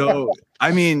 So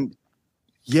I mean,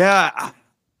 yeah.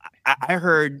 I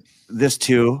heard this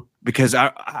too because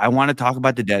I want to talk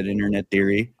about the dead internet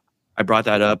theory. I brought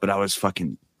that up, but I was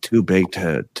fucking too big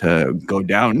to go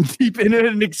down deep in it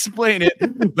and explain it.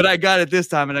 But I got it this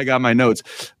time, and I got my notes.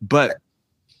 But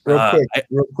real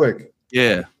quick,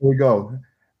 yeah, here we go.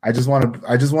 I just want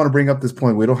to bring up this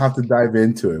point. We don't have to dive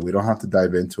into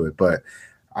it. But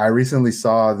I recently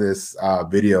saw this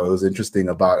video. It was interesting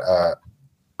about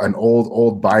an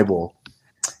old Bible.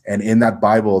 And in that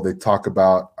Bible, they talk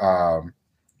about,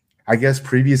 I guess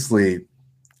previously,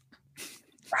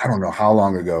 I don't know how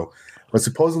long ago, but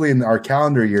supposedly in our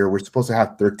calendar year, we're supposed to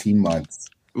have 13 months.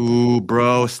 Ooh,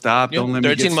 bro, stop. Don't let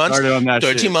me get started on that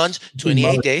 13 shit. months,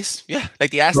 28 days. Yeah, like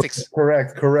the Aztecs.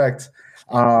 Correct.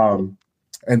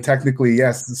 And technically,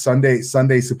 yes,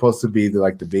 Sunday's supposed to be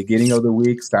the beginning of the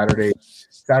week. Saturday.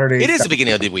 It is the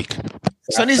beginning of the week.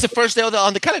 Sunday's the first day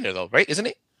on the calendar, though, right? Isn't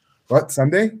it? What,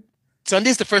 Sunday?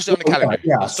 Sunday's the first day on the calendar.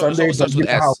 Yeah, Sunday.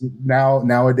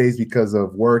 Nowadays, because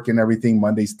of work and everything,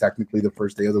 Monday's technically the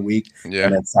first day of the week, and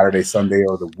then Saturday, Sunday,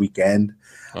 or the weekend.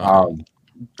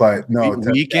 But no,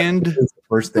 weekend is the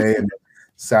first day, and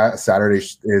Saturday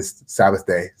is Sabbath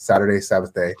day. Saturday,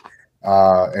 Sabbath day,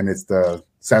 and it's the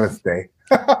seventh day.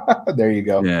 There you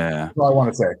go. Yeah, that's all I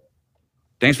want to say.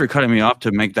 Thanks for cutting me off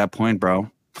to make that point,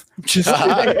 bro. Just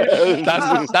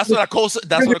that's what a co-host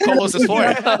is for.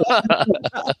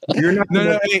 You're not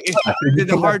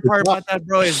the hard part about that,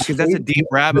 bro, is because that's a deep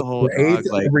rabbit hole.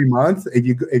 Every month,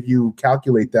 if you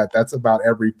calculate that, that's about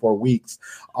every 4 weeks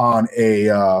on a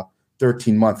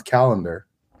 13-month calendar.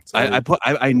 So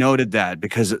I noted that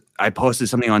because I posted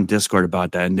something on Discord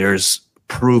about that, and there's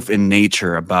proof in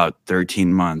nature about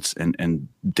 13 months and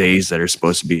days that are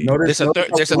supposed to be. There's a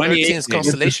 13th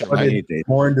constellation, right?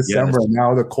 More in December. Yes.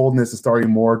 Now the coldness is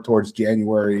starting more towards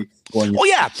January.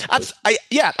 I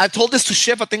told this to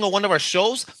Chef, I think, on one of our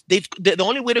shows. The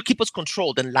only way to keep us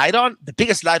controlled and light on, the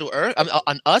biggest lie to Earth,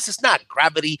 on us, it's not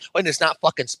gravity and it's not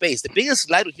fucking space. The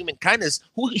biggest lie to humankind is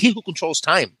he who controls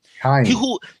time. He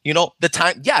who, the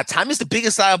time. Yeah, time is the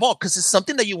biggest lie of all because it's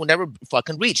something that you will never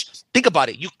fucking reach. Think about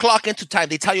it. You clock into time.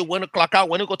 They tell you when to clock out,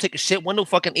 when to go take a shit, when to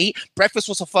fucking eat. Breakfast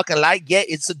was a fucking lie. Yeah,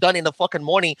 it's done in the fucking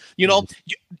morning.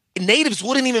 natives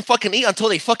wouldn't even fucking eat until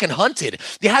they fucking hunted.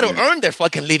 They had to earn their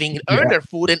fucking living, and earn their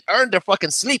food, and earn their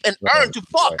fucking sleep, and earn to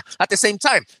fuck at the same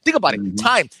time. Think about it.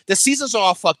 Time. The seasons are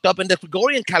all fucked up, and the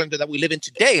Gregorian calendar that we live in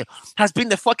today has been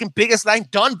the fucking biggest line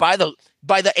done by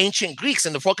the ancient Greeks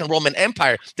and the fucking Roman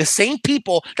Empire. The same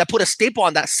people that put a staple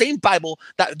on that same Bible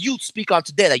that you speak on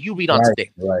today, that you read on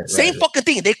today. Same fucking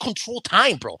thing. They control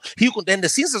time, bro. Then the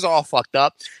seasons are all fucked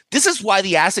up. This is why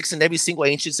the Aztecs in every single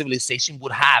ancient civilization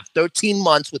would have 13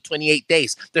 months with 28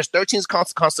 days. There's 13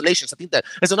 constellations. I think that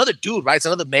there's another dude, right? It's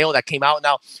another male that came out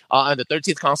now on the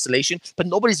 13th constellation, but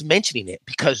nobody's mentioning it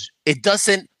because it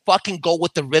doesn't fucking go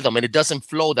with the rhythm, and it doesn't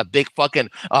flow. The big fucking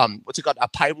what's it called? A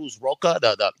Pyrus Roca,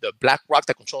 the black rock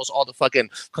that controls all the fucking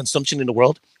consumption in the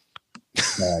world.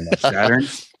 Saturn.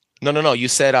 No. You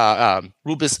said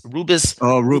Rubus.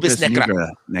 Oh, Rubus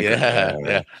Negra.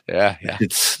 Yeah.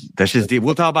 That's just deep.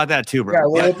 We'll talk about that too,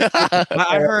 bro.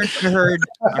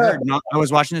 I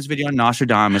was watching this video on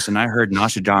Nostradamus, and I heard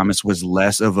Nostradamus was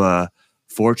less of a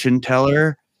fortune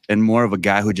teller and more of a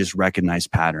guy who just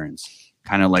recognized patterns.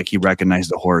 Kind of like he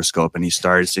recognized the horoscope, and he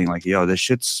started seeing like, yo, this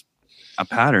shit's a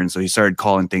pattern. So he started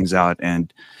calling things out.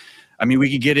 And I mean,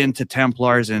 we could get into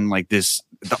Templars and like the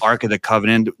Ark of the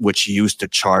Covenant, which used to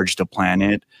charge the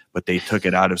planet, but they took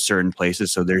it out of certain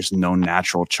places. So there's no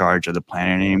natural charge of the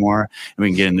planet anymore. And we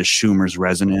can get into Schumer's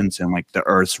resonance and like the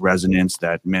Earth's resonance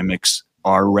that mimics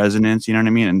our resonance, you know what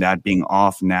I mean? And that being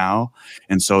off now.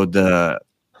 And so the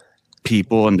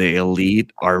people and the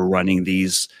elite are running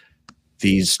these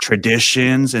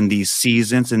traditions and these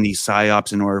seasons and these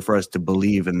psyops in order for us to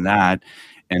believe in that.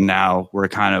 And now we're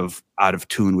kind of out of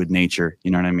tune with nature. You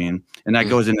know what I mean? And that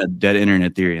goes into dead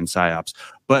internet theory and psyops.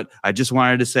 But I just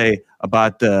wanted to say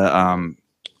about the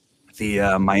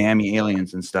Miami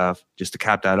aliens and stuff, just to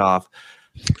cap that off.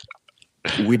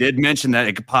 We did mention that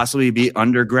it could possibly be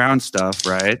underground stuff,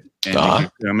 right?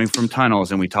 And coming from tunnels.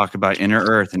 And we talked about inner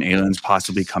Earth and aliens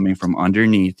possibly coming from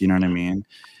underneath. You know what I mean?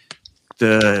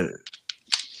 The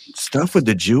stuff with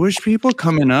the Jewish people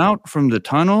coming out from the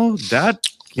tunnel, that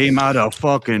came out of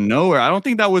fucking nowhere. I don't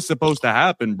think that was supposed to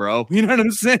happen, bro. You know what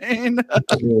I'm saying?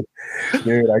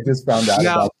 Dude, I just found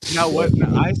out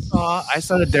I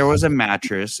saw that there was a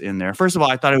mattress in there. First of all,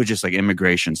 I thought it was just like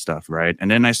immigration stuff, right?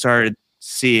 And then I started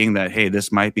seeing that, hey,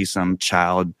 this might be some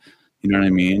child, you know what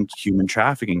I mean, human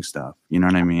trafficking stuff. You know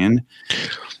what I mean?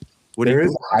 What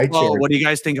do you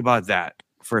guys think about that?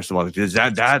 First of all, because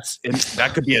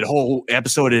that could be a whole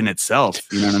episode in itself.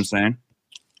 You know what I'm saying?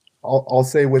 I'll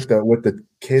say with the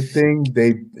kid thing,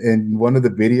 they in one of the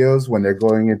videos when they're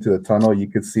going into the tunnel, you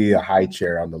could see a high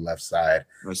chair on the left side.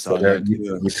 So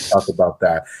you can talk about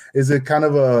that. Is it kind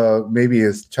of maybe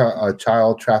a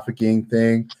child trafficking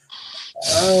thing?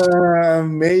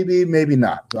 Maybe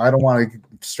not. I don't want to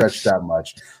stretch that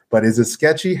much. But is it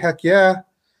sketchy? Heck yeah.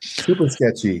 Super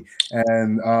sketchy.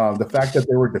 And the fact that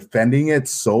they were defending it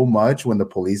so much when the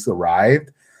police arrived,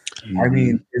 I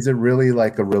mean, is it really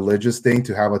like a religious thing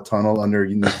to have a tunnel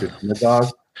underneath your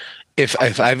synagogue? If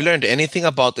I've learned anything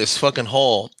about this fucking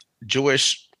whole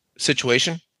Jewish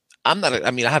situation,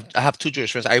 I have two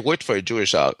Jewish friends. I worked for a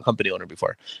Jewish company owner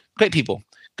before. Great people,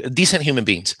 decent human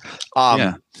beings.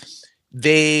 I'm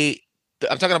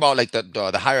talking about like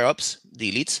the higher ups,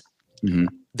 the elites. Mm-hmm.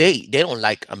 They don't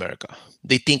like America.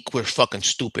 They think we're fucking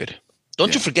stupid.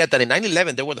 Don't you forget that in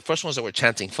 9/11, they were the first ones that were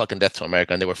chanting fucking death to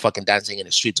America, and they were fucking dancing in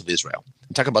the streets of Israel.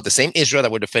 I'm talking about the same Israel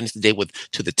that we're defending today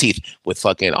to the teeth with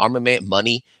fucking armament,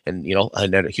 money, and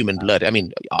and human blood. I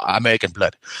mean, American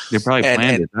blood. They probably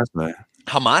planned it. That's why.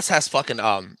 Hamas has fucking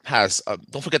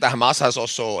don't forget that Hamas has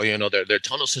also their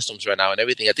tunnel systems right now and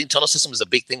everything. I think tunnel system is a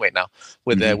big thing right now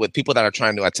with people that are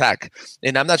trying to attack.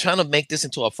 And I'm not trying to make this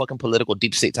into a fucking political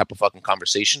deep state type of fucking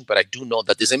conversation, but I do know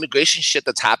that this immigration shit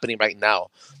that's happening right now,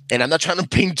 and I'm not trying to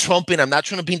bring Trump in, I'm not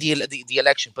trying to bring the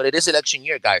election, but it is election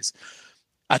year, guys.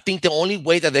 I think the only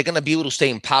way that they're gonna be able to stay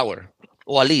in power,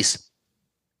 or at least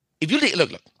if you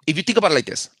look, if you think about it like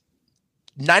this.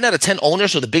 9 out of 10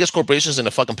 owners of the biggest corporations in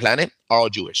the fucking planet are all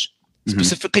Jewish.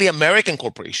 Specifically American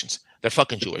corporations. They're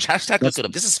fucking Jewish. Hashtag look it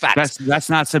up. This is facts. That's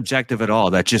not subjective at all.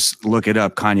 That just look it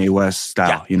up Kanye West style.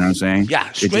 Yeah. You know what I'm saying?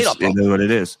 Yeah, straight up. It is what it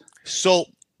is. So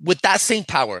with that same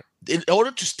power, in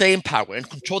order to stay in power and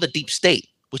control the deep state,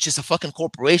 which is a fucking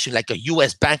corporation, like a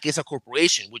U.S. bank is a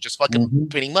corporation, which is fucking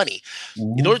printing money.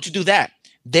 In order to do that,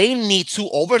 they need to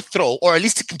overthrow, or at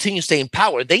least to continue staying in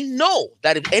power. They know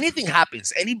that if anything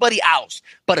happens, anybody else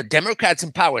but a Democrat's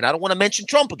in power, and I don't want to mention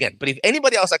Trump again, but if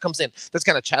anybody else that comes in that's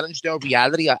going to challenge their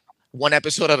reality one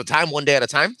episode at a time, one day at a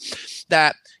time,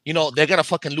 that, they're going to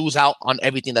fucking lose out on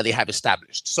everything that they have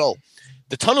established. So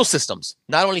the tunnel systems,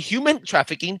 not only human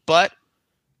trafficking, but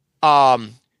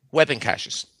weapon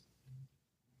caches.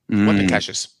 weapon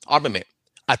caches, armament.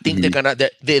 I think they're gonna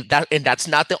that, and that's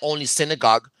not the only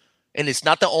synagogue, and it's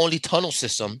not the only tunnel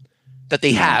system that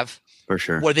they have for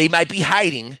sure where they might be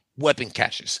hiding weapon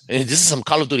caches. And this is some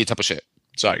Call of Duty type of shit.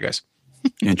 Sorry, guys.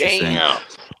 Interesting.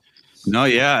 No,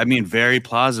 yeah, I mean, very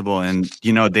plausible, and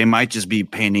they might just be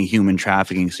painting human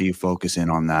trafficking, so you focus in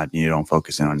on that, and you don't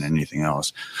focus in on anything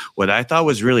else. What I thought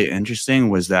was really interesting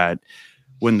was that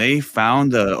when they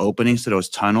found the openings to those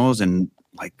tunnels and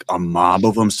like a mob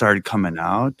of them started coming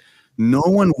out, no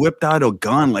one whipped out a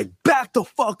gun like back the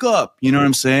fuck up. You know what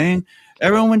I'm saying?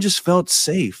 Everyone just felt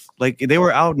safe. Like they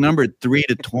were outnumbered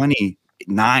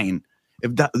 3-29.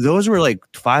 If those were like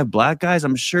 5 black guys,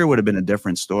 I'm sure it would have been a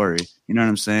different story. You know what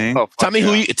I'm saying? Oh, tell me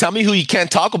who you can't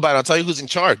talk about. I'll tell you who's in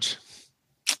charge.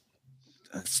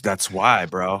 That's why,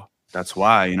 bro. That's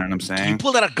why. You know what I'm saying? You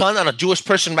pull out a gun on a Jewish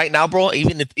person right now, bro.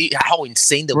 Even if how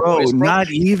insane the war is, bro. Not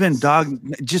even, dog.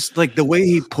 Just like the way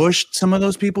he pushed some of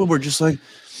those people were just like,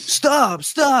 stop.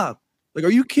 Like,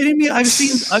 are you kidding me? I've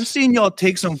seen y'all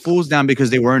take some fools down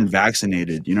because they weren't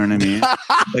vaccinated. You know what I mean?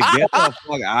 Like, get the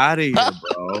fuck out of here,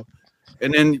 bro.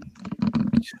 And then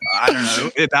I don't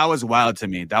know. That was wild to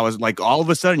me. That was like all of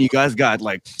a sudden you guys got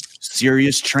like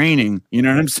serious training. You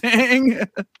know what I'm saying?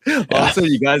 All of a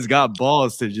sudden you guys got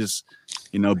balls to just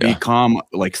be calm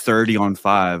like 30 on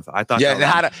 5. I thought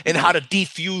and how to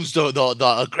defuse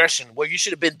the aggression. Well, you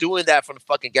should have been doing that from the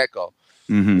fucking get-go.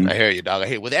 I hear you, dog. I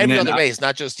hear with every other race,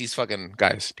 not just these fucking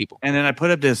guys, people. And then I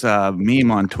put up this meme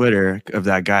on Twitter of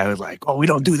that guy who was like, "Oh, we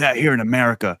don't do that here in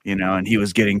America," and he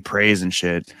was getting praise and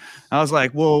shit. I was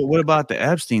like, "Well, what about the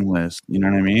Epstein list?" You know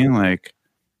what I mean? Like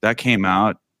that came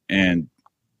out, and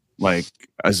like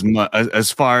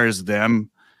as far as them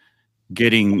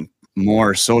getting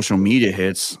more social media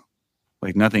hits,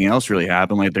 like nothing else really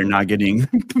happened. Like they're not getting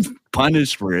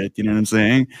punished for it. You know what I'm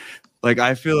saying? Like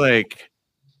I feel like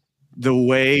the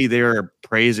way they're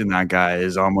praising that guy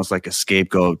is almost like a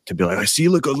scapegoat to be like, see,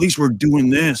 look, at least we're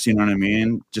doing this. You know what I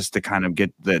mean? Just to kind of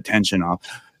get the attention off.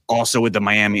 Also with the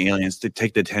Miami aliens, to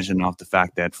take the attention off the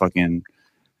fact that fucking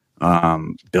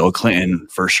Bill Clinton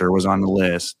for sure was on the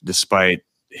list, despite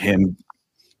him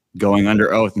going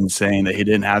under oath and saying that he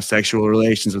didn't have sexual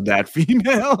relations with that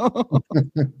female.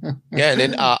 And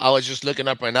then I was just looking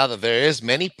up right now that there is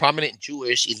many prominent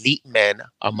Jewish elite men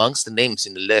amongst the names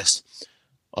in the list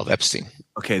of Epstein.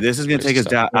 Okay, this is going to take us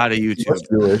out of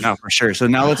YouTube. No, for sure. So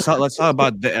now let's talk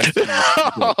about the Epstein.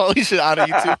 Holy shit, out of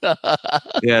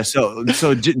YouTube. Yeah. So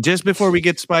just before we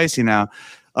get spicy now,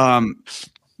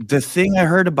 the thing I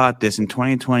heard about this in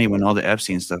 2020 when all the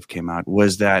Epstein stuff came out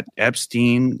was that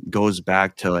Epstein goes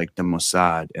back to like the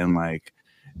Mossad and like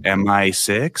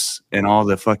MI6 and all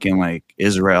the fucking like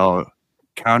Israel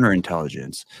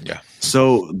counterintelligence. Yeah.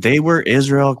 So they were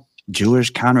Israel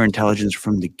Jewish counterintelligence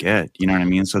from the get, you know what I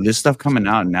mean? So this stuff coming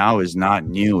out now is not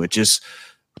new. It's just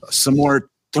some more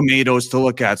tomatoes to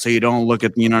look at, so you don't look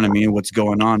at, you know what I mean, what's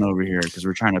going on over here, because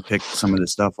we're trying to pick some of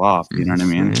this stuff off. You know what I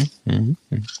mean?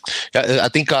 Yeah, I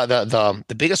think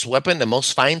the biggest weapon, the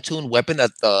most fine-tuned weapon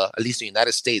that at least the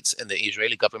United States and the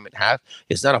Israeli government have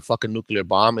is not a fucking nuclear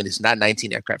bomb, and it's not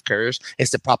 19 aircraft carriers.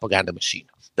 It's the propaganda machine.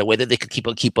 The way that they could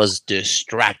keep us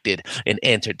distracted and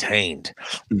entertained.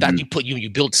 That you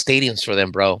build stadiums for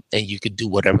them, bro, and you could do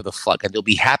whatever the fuck, and they'll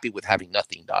be happy with having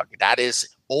nothing, dog. That is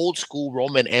old school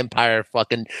Roman Empire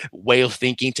fucking way of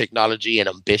thinking, technology, and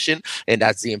ambition, and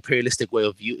that's the imperialistic way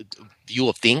of view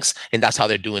of things, and that's how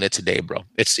they're doing it today, bro.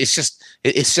 It's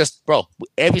just, bro.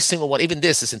 Every single one, even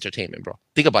this is entertainment, bro.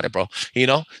 Think about it, bro.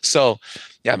 So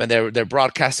yeah, man, they're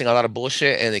broadcasting a lot of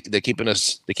bullshit, and they're keeping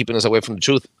us away from the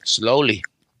truth slowly.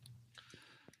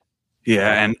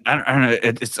 Yeah, and I don't know,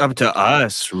 it's up to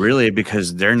us really,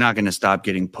 because they're not going to stop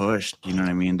getting pushed. You know what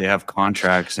I mean? They have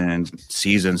contracts and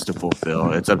seasons to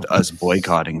fulfill. It's up to us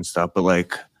boycotting and stuff. But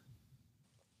like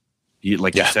you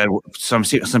said, some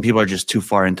people are just too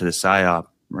far into the psyop,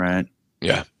 right?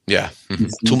 Yeah.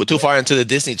 Too far into the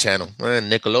Disney Channel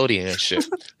and Nickelodeon and shit.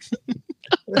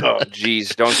 Oh,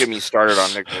 geez. Don't get me started on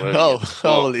Nickelodeon. Oh,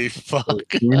 holy fuck.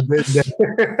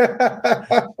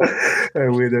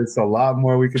 There's a lot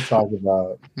more we could talk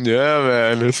about. Yeah,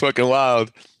 man. It's fucking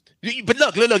wild. But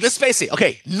look, let's face it.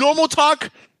 Okay, normal talk,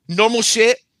 normal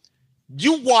shit.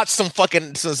 You watched some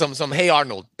fucking some Hey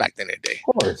Arnold back then in the day.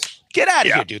 Of course. Get out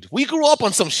of here, dude. We grew up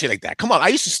on some shit like that. Come on. I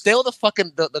used to steal the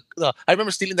fucking the I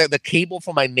remember stealing the cable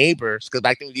from my neighbors because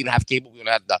back then we didn't have cable. We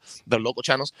only had the local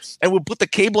channels. And we put the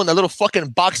cable in the little fucking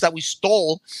box that we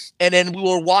stole. And then we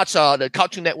would watch the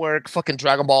Cartoon Network, fucking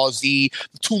Dragon Ball Z,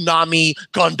 Toonami,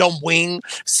 Gundam Wing,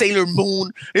 Sailor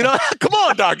Moon. You know, come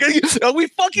on, dog. We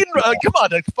fucking come on,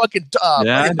 the fucking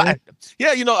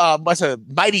what's a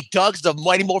Mighty Ducks, the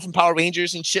Mighty Morphin Power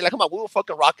Rangers and shit. Like, come on, we were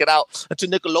fucking rocking out to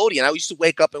Nickelodeon. I used to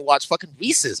wake up and watch fucking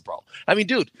Reese's, bro. I mean,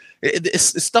 dude,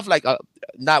 it's stuff like that's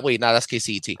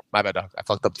KCET. My bad, dog. I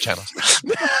fucked up the channels.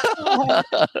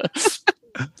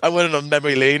 I went on a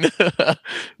memory lane.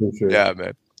 Yeah,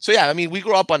 man. So yeah, I mean, we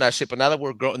grew up on that shit, but now that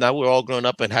we're all grown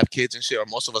up and have kids and shit, or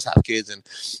most of us have kids,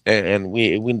 and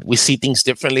we see things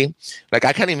differently. Like,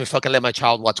 I can't even fucking let my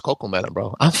child watch Cocomelon,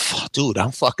 bro. I'm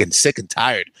fucking sick and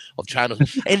tired of trying to.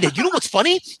 And then, you know what's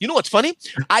funny?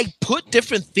 I put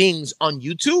different things on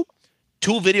YouTube.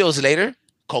 2 videos later,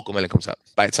 Cocomelon comes up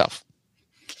by itself.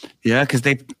 Yeah, because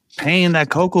they paying that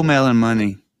Cocomelon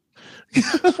money.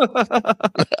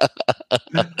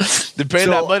 They're paying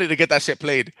that money to get that shit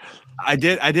played. I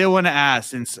did want to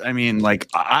ask, since I mean, like,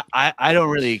 I don't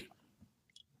really,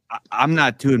 I'm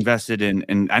not too invested in,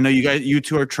 and I know you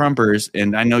two are Trumpers,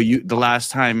 and I know the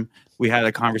last time we had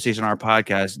a conversation on our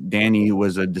podcast, Danny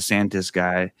was a DeSantis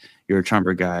guy, you're a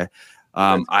Trumper guy.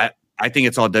 I think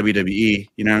it's all WWE,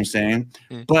 you know what I'm saying?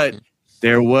 Mm-hmm. But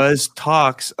there was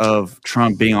talks of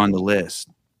Trump being on the list.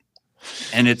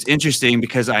 And it's interesting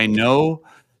because I know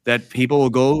that people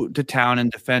will go to town and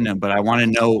defend him, but I want to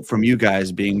know from you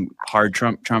guys, being hard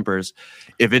Trumpers,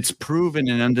 if it's proven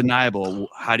and undeniable,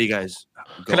 how do you guys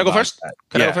Can I go first?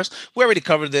 Can I go first? We already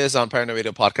covered this on Paranoid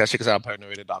Radio Podcast. Check us out on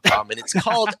paranoidradio.com. And it's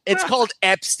called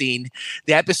Epstein.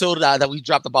 The episode that we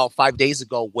dropped about 5 days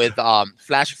ago with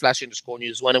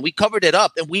Flash_News1. And we covered it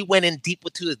up and we went in deep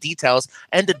into the details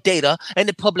and the data and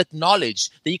the public knowledge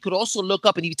that you could also look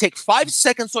up. And if you take 5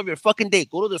 seconds of your fucking day,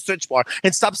 go to the search bar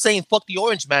and stop saying fuck the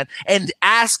orange man and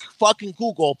ask fucking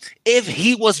Google if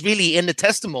he was really in the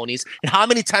testimonies and how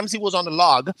many times he was on the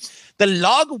log. The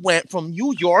log went from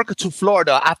New York to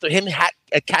Florida after him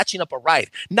catching up a ride.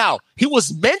 Now, he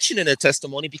was mentioned in a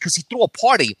testimony because he threw a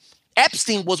party.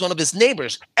 Epstein was one of his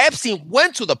neighbors. Epstein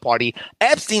went to the party.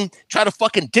 Epstein tried to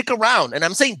fucking dick around, and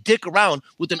I'm saying dick around,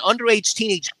 with an underage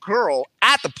teenage girl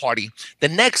at the party. The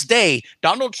next day,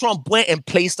 Donald Trump went and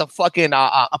placed a fucking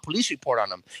a police report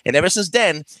on him. And ever since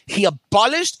then, he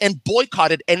abolished and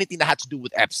boycotted anything that had to do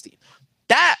with Epstein.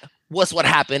 That was what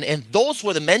happened, and those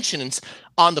were the mentions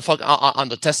on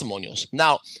the testimonials.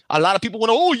 Now, a lot of people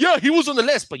went, "Oh yeah, he was on the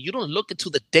list," but you don't look into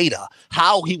the data,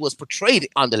 how he was portrayed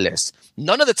on the list.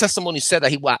 None of the testimonies said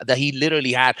that he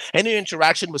literally had any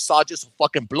interaction, massages, or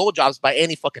fucking blowjobs by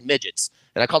any fucking midgets.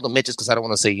 And I call them midgets because I don't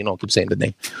want to say, keep saying the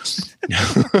name.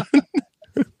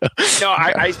 No,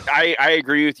 I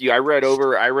agree with you. I read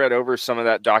over some of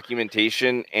that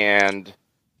documentation, and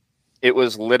it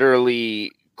was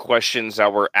literally questions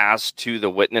that were asked to the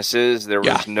witnesses. There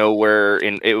was nowhere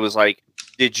in it was like,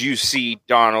 did you see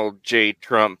Donald J.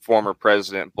 Trump, former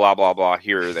president, blah blah blah,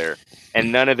 here or there,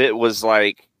 and none of it was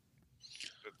like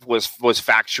was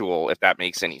factual, if that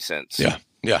makes any sense.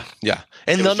 Yeah.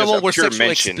 And none of them were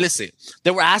sexually explicit. They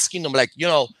were asking them, like,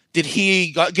 did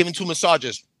he give him 2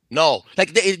 massages? No.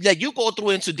 Like you go through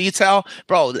into detail,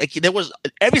 bro. Like, there was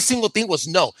every single thing was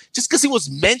no. Just because he was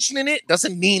mentioning it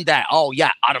doesn't mean that, oh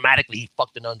yeah, automatically he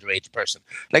fucked an underage person.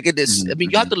 Like, it is. I mean,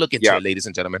 you have to look into it, ladies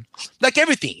and gentlemen. Like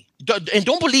everything. And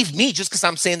don't believe me just because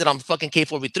I'm saying that I'm fucking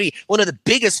K4V3, one of the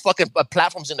biggest fucking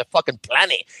platforms in the fucking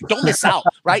planet. Don't miss out,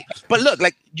 right? But look,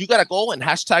 like, you gotta go and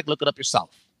hashtag look it up yourself.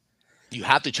 You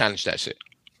have to challenge that shit.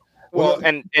 Well,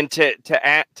 and to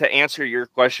answer your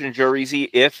question, Joreezy,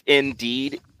 if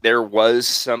indeed there was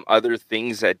some other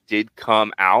things that did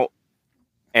come out,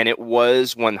 and it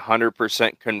was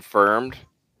 100% confirmed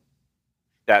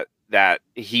that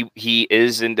he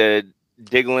is into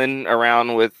diggling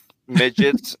around with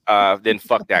midgets, then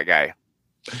fuck that guy.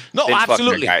 No, then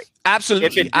absolutely, absolutely.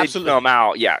 If it did come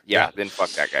out, then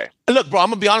fuck that guy. Look, bro, I'm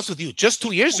gonna be honest with you. Just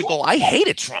 2 years ago, I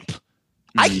hated Trump.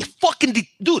 I have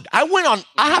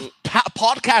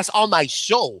podcasts on my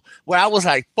show where I was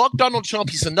like, fuck Donald Trump,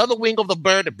 he's another wing of the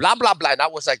bird, and blah, blah, blah. And I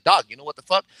was like, dog, you know what the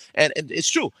fuck? And it's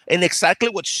true. And exactly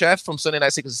what Chef from Sunday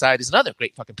Night Secret Society is another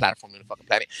great fucking platform in the fucking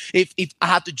planet. If I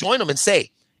have to join them and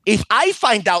say, if I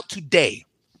find out today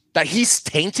that he's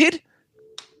tainted,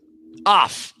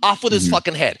 off with his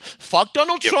fucking head. Fuck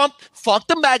Donald Trump, fuck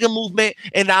the MAGA movement,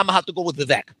 and now I'm gonna have to go with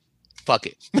Vivek. Fuck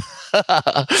it.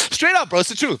 Straight up, bro. It's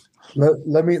the truth.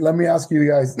 Let me ask you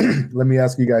guys. Let me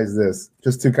ask you guys this,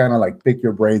 just to kind of like pick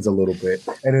your brains a little bit.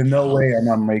 And in no way am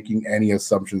I making any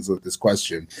assumptions with this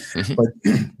question. But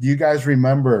do you guys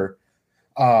remember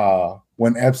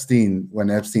when Epstein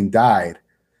died?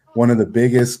 One of the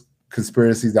biggest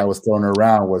conspiracies that was thrown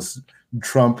around was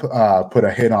Trump put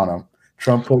a hit on him.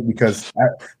 Trump put because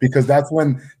that's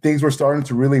when things were starting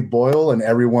to really boil, and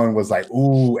everyone was like,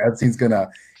 "Ooh, Epstein's gonna."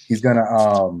 He's gonna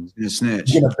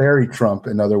snitch. He's gonna bury Trump.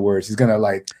 In other words, he's gonna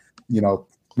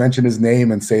mention his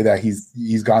name and say that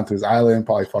he's gone to his island,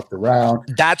 probably fucked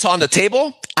around. That's on the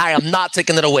table. I am not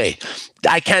taking it away.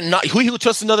 I cannot. Who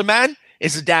trusts another man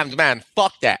is a damned man.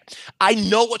 Fuck that. I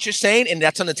know what you're saying, and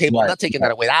that's on the table. Right. I'm not taking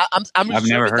that away. I've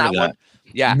never heard of that. One.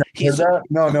 Yeah.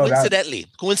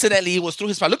 Coincidentally, he was through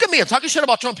his power. Look at me. I'm talking shit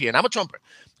about Trump here, and I'm a Trumper.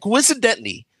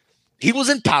 Coincidentally, he was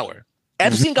in power.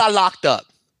 Epstein got locked up.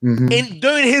 And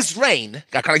during his reign,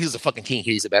 I kind of use the fucking king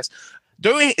here. He's the best.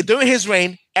 During his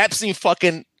reign, Epstein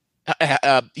fucking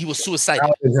he was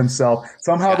suicidal himself.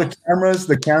 Somehow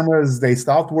the cameras they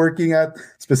stopped working at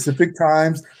specific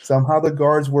times. Somehow the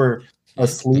guards were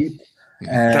asleep.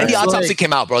 And the autopsy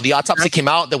came out, bro. The autopsy came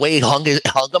out. The way he hung him,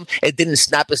 it didn't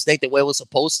snap a snake the way it was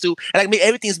supposed to. And I mean,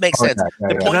 everything makes sense.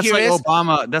 The point here is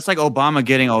Obama. That's like Obama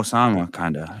getting Osama,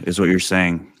 kind of, is what you're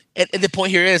saying. And the point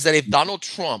here is that if Donald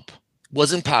Trump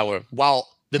was in power while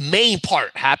the main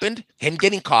part happened, him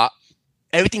getting caught,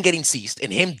 everything getting seized,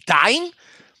 and him dying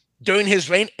during his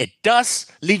reign, it does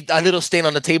leave a little stain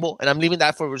on the table, and I'm leaving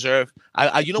that for reserve.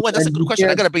 You know what? That's a good question.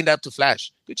 I got to bring that up to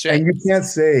Flash. Good shit. And you can't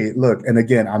say, look, and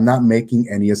again, I'm not making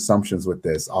any assumptions with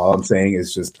this. All I'm saying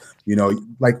is just,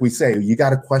 like we say, you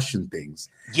got to question things.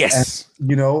 Yes.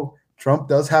 And, Trump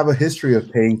does have a history of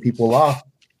paying people off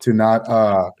to not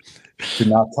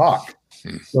talk.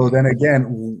 So then again,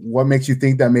 what makes you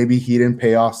think that maybe he didn't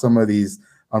pay off some of these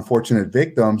unfortunate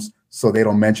victims so they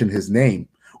don't mention his name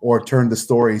or turn the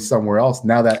story somewhere else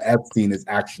now that Epstein is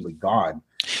actually gone?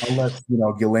 Unless,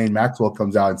 Ghislaine Maxwell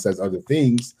comes out and says other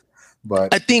things.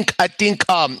 But I think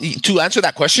to answer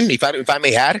that question, if I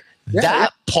may add,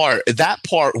 that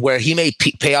part where he may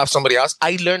pay off somebody else,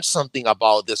 I learned something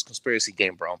about this conspiracy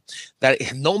game, bro.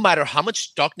 That no matter how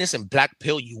much darkness and black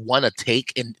pill you want to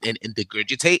take and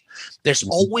regurgitate, there's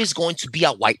always going to be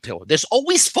a white pill. There's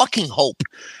always fucking hope.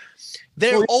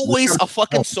 There's always a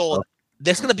fucking soul.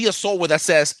 There's going to be a soul where that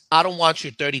says, I don't want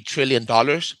your $30 trillion.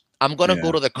 I'm going to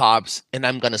go to the cops and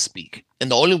I'm going to speak. And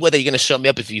the only way that you're going to shut me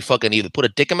up if you fucking either put a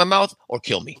dick in my mouth or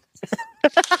kill me.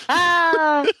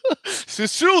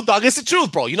 It's true, dog. It's the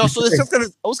truth, bro. So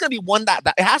there's always gonna be one that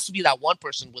it has to be that one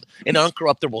person with an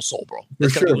uncorruptible soul, bro.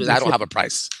 I don't have a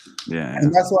price. Yeah,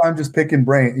 and that's why I'm just picking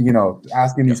brain,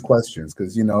 asking these questions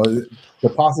because the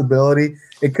possibility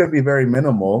it could be very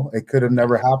minimal. It could have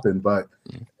never happened, but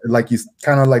like you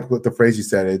kind of like what the phrase you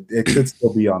said, it could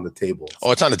still be on the table.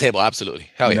 Oh, it's on the table,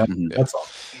 absolutely. Hell yeah. That's all.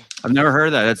 I've never heard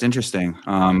of that. That's interesting.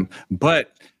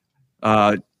 But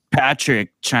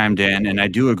Patrick chimed in, and I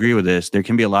do agree with this. There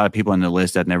can be a lot of people on the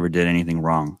list that never did anything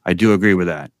wrong. I do agree with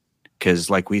that because,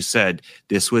 like we said,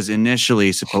 this was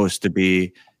initially supposed to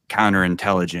be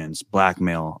counterintelligence,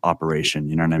 blackmail operation.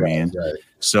 You know what I mean? Right.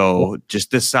 So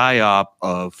just the psyop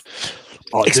of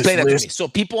explain that to me. So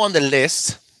people on the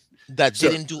list that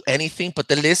didn't do anything, but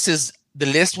the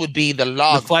list would be the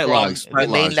log, the flight logs, the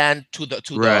mainland to the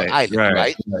island,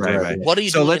 right? What are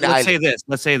you doing? Let's say this.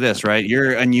 Let's say this, right?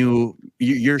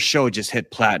 Your show just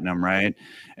hit platinum, right?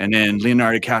 And then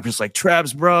Leonardo DiCaprio's like,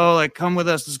 Trebs, bro, like come with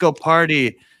us, let's go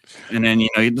party. And then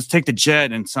let's take the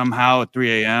jet, and somehow at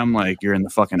 3 a.m. like you're in the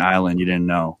fucking island, you didn't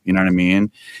know. You know what I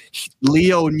mean?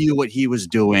 Leo knew what he was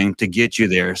doing to get you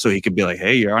there, so he could be like,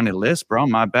 hey, you're on the list, bro.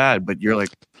 My bad, but you're like,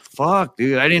 fuck,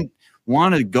 dude, I didn't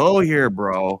want to go here,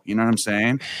 bro. You know what I'm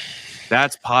saying?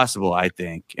 That's possible, I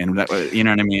think. And that, you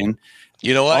know what I mean?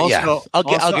 You know what? Also, I'll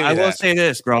give you I will say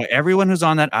this, bro. Everyone who's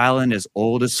on that island is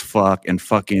old as fuck and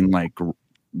fucking like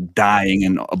dying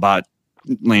and about,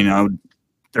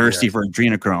 thirsty for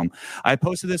adrenochrome. I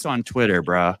posted this on Twitter,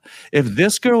 bro. If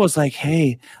this girl was like,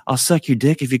 hey, I'll suck your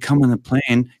dick if you come on the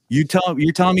plane, you're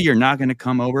telling me you're not going to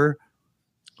come over?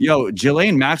 Yo,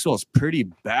 Ghislaine Maxwell's pretty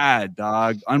bad,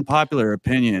 dog. Unpopular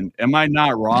opinion. Am I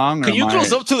not wrong? Can you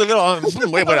close up to the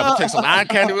little? Wait, I'm gonna take some eye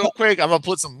candy real quick. I'm gonna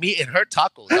put some meat in her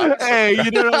tacos. Hey,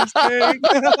 you know what I'm saying?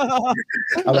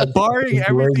 Barring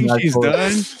everything she's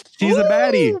done, she's a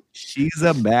baddie. She's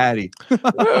a baddie.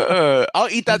 I'll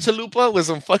eat that chalupa with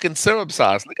some fucking syrup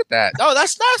sauce. Look at that. No,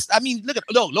 that's not. I mean, look at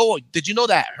no. Did you know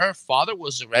that her father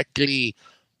was directly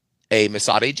a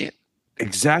Mossad agent?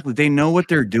 Exactly. They know what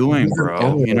they're doing,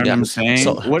 bro. You know what I'm saying?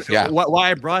 So,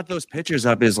 Why I brought those pictures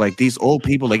up is like these old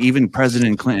people, like even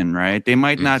President Clinton, right? They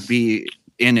might not be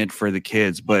in it for the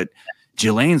kids, but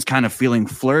Jelane's kind of feeling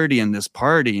flirty in this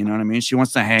party. You know what I mean? She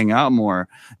wants to hang out more.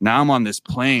 Now I'm on this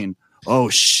plane. Oh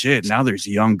shit, now there's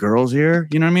young girls here.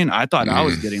 You know what I mean? I thought I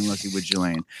was getting lucky with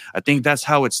Jelane. I think that's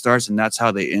how it starts, and that's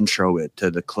how they intro it to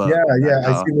the club. Yeah,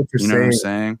 I see what you're you know what I'm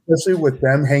saying? Especially with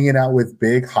them hanging out with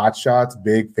big hotshots,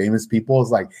 big famous people. It's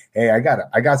like, hey, I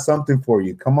got something for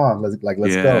you. Come on, let's go. Like,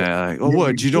 oh,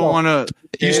 what? You don't want to?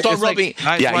 You start rubbing,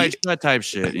 like, type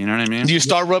shit. You know what I mean? You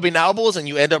start rubbing elbows, and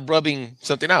you end up rubbing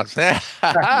something else.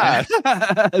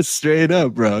 Straight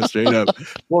up, bro. Straight up.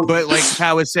 But like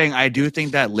I was saying, I do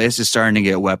think that list is starting to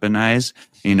get weaponized.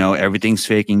 You know, everything's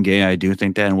fake and gay. I do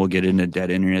think that, and we'll get into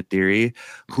dead internet theory.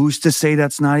 Who's to say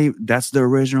that's the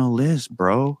original list,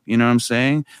 bro? You know what I'm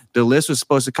saying? The list was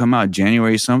supposed to come out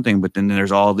January something, but then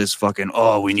there's all this fucking,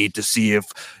 we need to see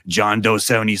if John Doe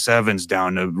 77's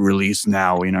down to release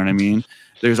now. You know what I mean?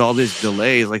 There's all this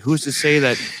delays. Like, who's to say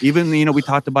that even, we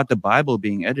talked about the Bible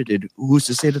being edited. Who's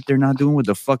to say that they're not doing with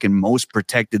the fucking most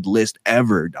protected list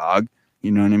ever, dog?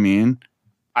 You know what I mean?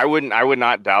 I would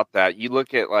not doubt that. You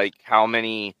look at like how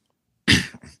many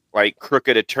like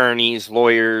crooked attorneys,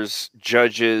 lawyers,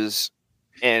 judges,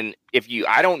 and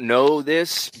I don't know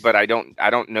this, but I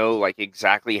don't know like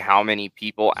exactly how many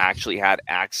people actually had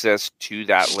access to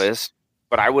that list,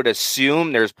 but I would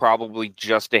assume there's probably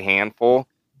just a handful.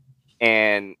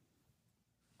 And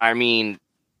I mean,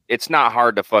 it's not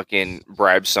hard to fucking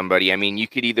bribe somebody. I mean,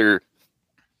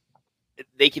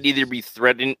 they could either be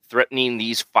threatening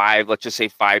these let's just say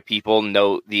five people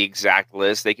know the exact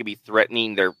list. They could be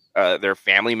threatening their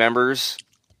family members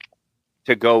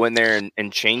to go in there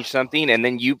and change something. And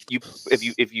then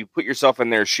if you put yourself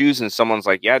in their shoes and someone's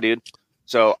like, yeah, dude,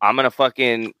 so I'm going to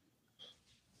fucking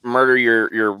murder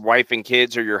your wife and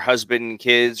kids or your husband and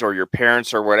kids or your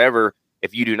parents or whatever.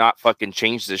 If you do not fucking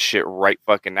change this shit right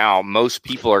fucking now, most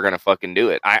people are going to fucking do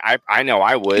it. I know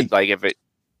I would. Like if it,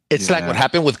 it's like what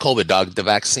happened with COVID, dog, the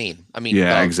vaccine. I mean,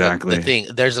 exactly. The thing,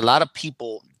 there's a lot of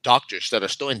people, doctors that are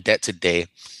still in debt today,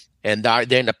 and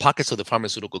they're in the pockets of the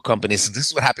pharmaceutical companies. This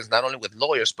is what happens not only with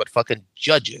lawyers, but fucking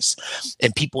judges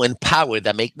and people in power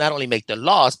that not only make the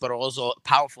laws, but are also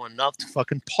powerful enough to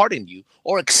fucking pardon you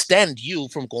or extend you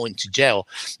from going to jail.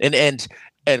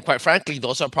 And quite frankly,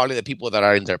 those are probably the people that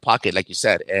are in their pocket, like you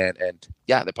said. And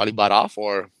yeah, they're probably bought off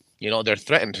or they're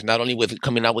threatened not only with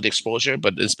coming out with exposure,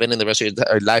 but spending the rest of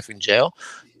their life in jail,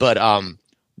 but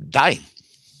dying.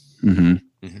 Mm-hmm.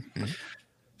 Mm-hmm.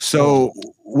 So,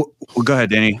 go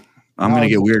ahead, Danny. I'm going to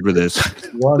get weird with this.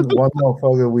 One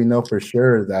motherfucker we know for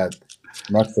sure that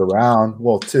mucks around.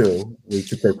 Well, two. We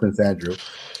should say Prince Andrew.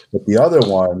 But the other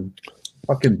one,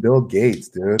 fucking Bill Gates,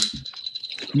 dude.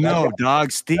 No,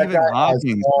 dog. Stephen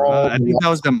Hawking, bro. I think that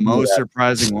was the most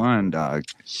surprising one, dog.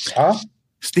 Huh?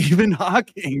 Stephen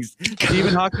Hawking.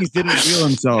 Stephen Hawking didn't feel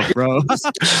himself, bro.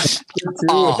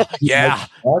 Oh, yeah.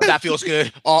 That feels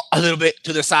good. Oh, a little bit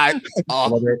to the side.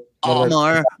 More. Yo,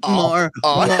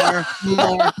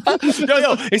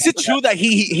 is it true that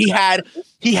he had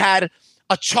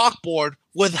a chalkboard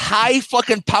with high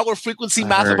fucking power frequency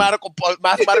mathematical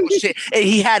shit, and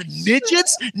he had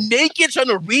midgets naked trying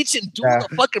to reach and do the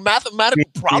fucking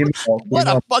mathematical problem? What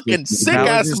a fucking sick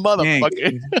ass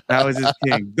motherfucker! That was his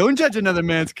king. Don't judge another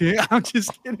man's king. I'm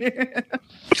just kidding.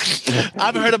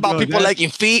 I've heard about people liking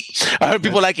feet. I heard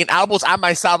people liking elbows. I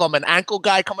myself, I'm an ankle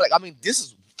guy. This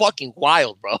is fucking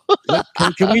wild, bro.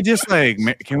 Can we just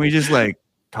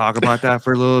talk about that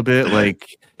for a little bit?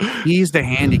 Like, he's the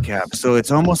handicap, so it's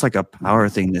almost like a power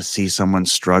thing to see someone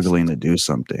struggling to do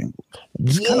something.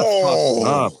 It's kind of fucked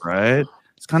up, right?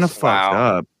 It's kind of fucked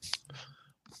up.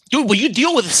 Dude, well, you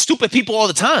deal with stupid people all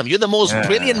the time. You're the most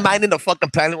brilliant mind in the fucking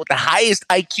planet with the highest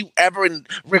IQ ever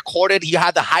recorded. You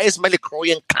have the highest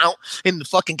midichlorian count in the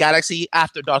fucking galaxy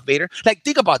after Darth Vader. Like,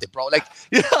 think about it, bro. Like,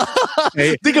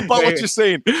 think about what you're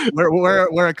saying.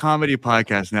 We're a comedy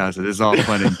podcast now, so this is all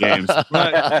fun and games. But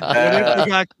what if they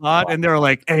got caught and they were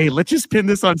like, hey, let's just pin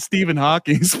this on Stephen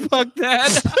Hawking? Fuck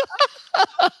that.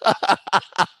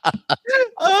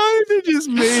 They just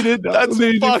made it. That's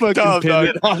fucked up,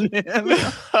 dog. On him.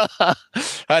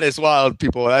 That is wild,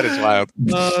 people. That is wild.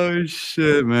 Oh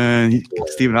shit, man.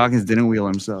 Stephen Hawking didn't wheel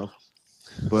himself.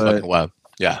 But wild.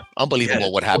 Yeah,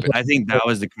 unbelievable what happened. I think that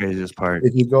was the craziest part.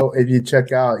 If you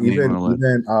check out even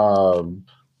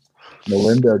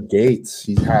Melinda Gates,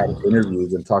 she's had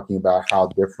interviews and talking about how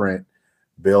different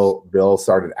Bill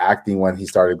started acting when he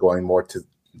started going more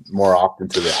often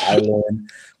to the island.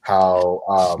 How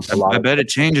I bet it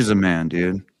changes a man,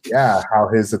 dude. Yeah, how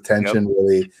his attention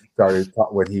really started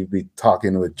when he'd be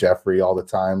talking with Jeffrey all the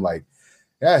time. Like,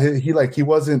 yeah, he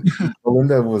wasn't.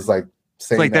 Belinda was like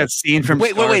saying It's like that scene from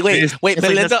Wait, Scarface. wait, It's like that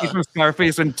Belinda. scene from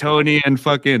Scarface when Tony and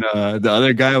fucking the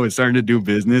other guy was starting to do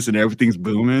business and everything's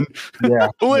booming. Yeah.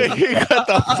 Wait, get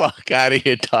the fuck out of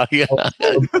here, dog.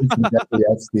 Jeffrey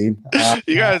Epstein.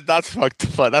 You guys, that's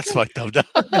fucked up. That's fucked up.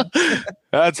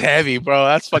 That's heavy, bro.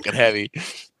 That's fucking heavy.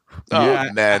 Oh, Yeah,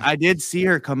 man. I did see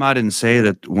her come out and say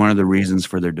that one of the reasons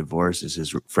for their divorce is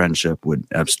his friendship with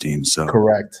Epstein. So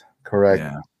Correct.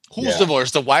 yeah. Who's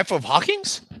divorced? The wife of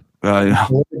Hawkins? Melinda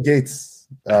Gates,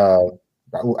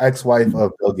 ex-wife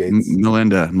of Bill Gates.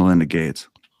 Melinda Gates.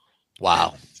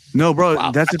 Wow. No, bro,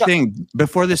 Wow. that's the thing.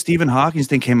 Before the Stephen Hawking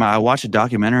thing came out, I watched a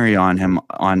documentary on him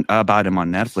about him on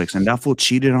Netflix, and that fool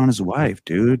cheated on his wife,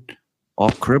 dude.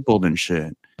 All crippled and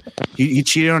shit. He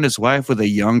cheated on his wife with a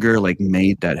younger like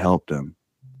mate that helped him.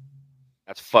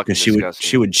 That's fucking Because disgusting.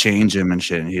 she would change him and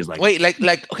shit. And he's like, Wait,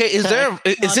 okay, is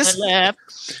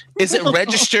it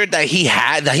registered that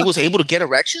he was able to get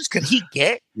erections? Can he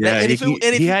get? yeah, and if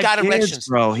he had got kids, erections,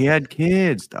 bro. He had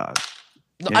kids, dog.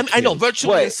 no, Yeah, I know kids.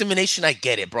 virtual Wait. insemination. I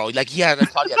get it, bro. Like he had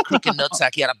probably a crooked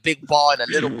nutsack. He had a big ball and a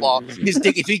little ball. His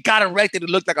dick, if he got erected, it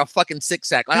looked like a fucking six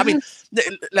sack. Like I mean,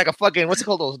 like a fucking what's it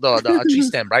called? The tree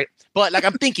stem, right? But like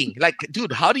I'm thinking, like,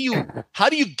 dude, how do you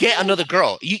get another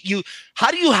girl?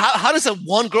 How does a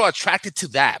one girl attracted to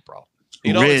that, bro?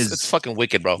 You know, Riz. it's fucking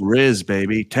wicked, bro. Riz,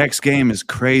 baby. Text game is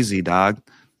crazy, dog.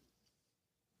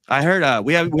 I heard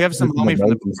we have some homie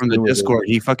from the Discord.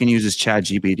 He fucking uses Chat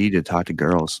GPT to talk to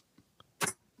girls.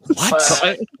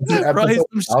 What? Bro,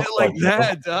 some shit like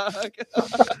that, dog.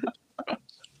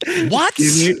 What?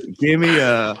 Give me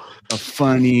a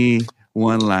funny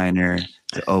one-liner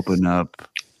to open up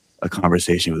a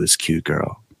conversation with this cute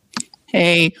girl.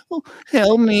 Hey,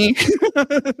 help me.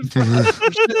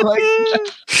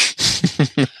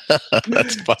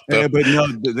 That's fucked Yeah, up. but no,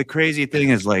 the crazy thing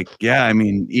is like, yeah, I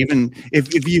mean, even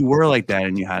if you were like that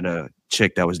and you had a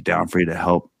chick that was down for you to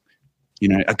help, you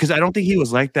know, because I don't think he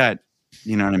was like that,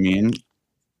 you know what I mean?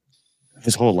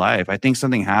 His whole life. I think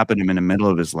something happened to him in the middle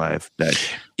of his life that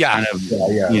kind of,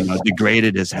 you know,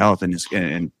 degraded his health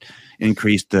and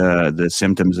increased the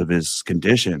symptoms of his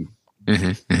condition.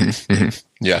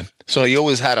 Yeah. So he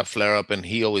always had a flare up, and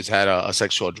he always had a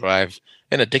sexual drive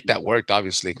and a dick that worked,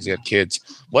 obviously, because he had kids.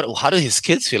 How do his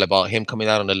kids feel about him coming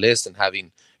out on the list and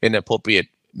having inappropriate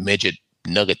midget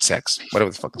nugget sex,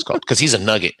 whatever the fuck it's called? Because he's a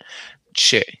nugget.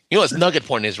 Shit. You know what nugget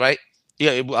porn is, right?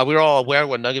 Yeah, we're all aware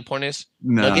what nugget porn is.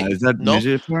 No, Nugget? is that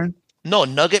midget porn? No,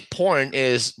 nugget porn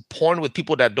is porn with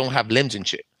people that don't have limbs and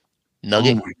shit.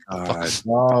 Nugget. Oh my god.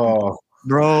 Oh,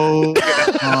 Bro.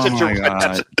 That's Oh a my direct.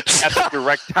 god. That's a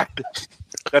direct tie.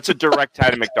 That's a direct tie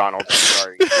to McDonald's. I'm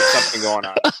sorry, there's something going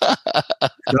on.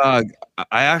 Dog,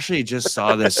 I actually just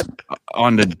saw this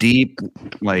on the deep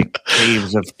like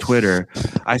caves of Twitter.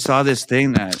 I saw this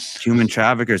thing that human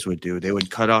traffickers would do. They would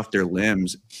cut off their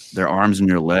limbs, their arms and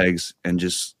their legs, and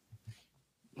just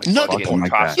Nugget fuck them porn.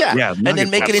 like that. Yeah. And then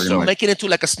make it nugget into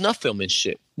like a snuff film and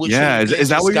shit. Yeah, is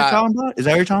that what you're talking about? Is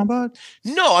that what you're talking about?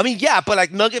 No, I mean, yeah, but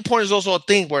like nugget porn is also a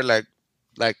thing where like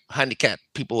handicapped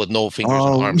people with no fingers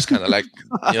and arms kind of like,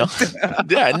 you know,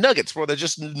 yeah, nuggets, bro. They're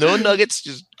just no nuggets,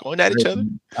 just going at each other.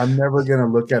 I'm never gonna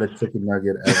look at a chicken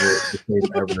nugget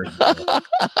ever.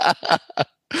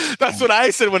 That's what I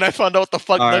said when I found out what the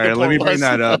fuck All nugget right, porn let me was. bring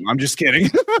that up. I'm just kidding.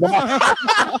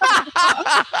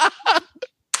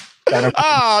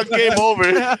 Game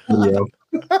over.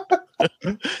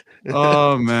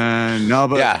 Oh man, no,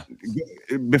 but Yeah.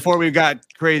 Before we got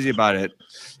crazy about it,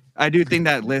 I do think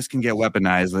that list can get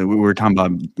weaponized. Like we were talking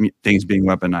about things being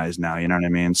weaponized now. You know what I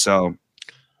mean? So,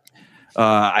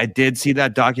 I did see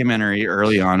that documentary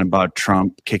early on about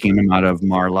Trump kicking him out of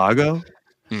Mar-a-Lago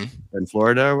in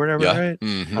Florida or whatever, right?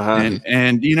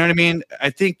 And you know what I mean? I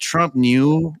think Trump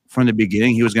knew from the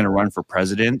beginning he was going to run for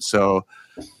president. So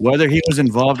whether he was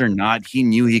involved or not, he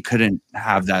knew he couldn't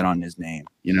have that on his name.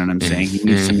 You know what I'm saying? He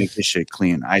needs to make this shit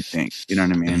clean, I think. You know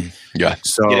what I mean? Yeah.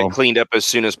 So Get it cleaned up as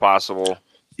soon as possible.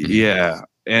 yeah.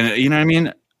 And you know what I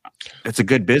mean? It's a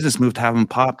good business move to have him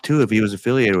pop too if he was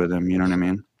affiliated with him. You know what I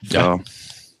mean? So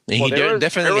And he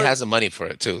definitely has the money for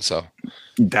it too. So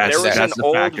that's an the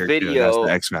old factor. Too. video. That's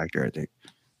the X factor, I think.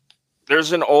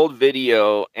 There's an old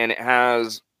video, and it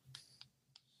has,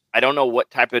 I don't know what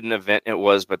type of an event it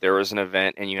was, but there was an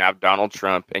event, and you have Donald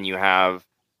Trump, and you have,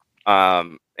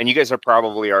 and you guys have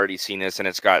probably already seen this, and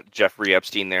it's got Jeffrey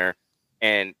Epstein there,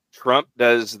 and Trump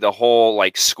does the whole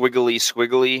like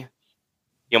squiggly.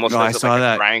 He almost does it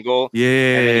like a triangle. Yeah.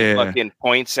 And then he fucking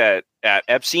points at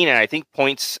Epstein, and I think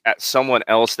points at someone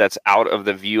else that's out of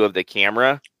the view of the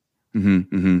camera.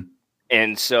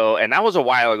 And so, and that was a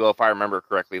while ago, if I remember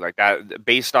correctly. Like that,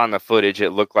 based on the footage,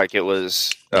 it looked like it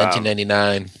was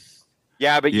 1999.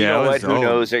 Yeah, but you know what? Who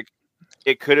knows?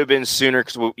 It could have been sooner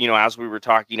because, you know, as we were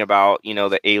talking about, you know,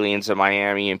 the aliens in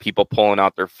Miami and people pulling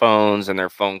out their phones and their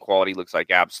phone quality looks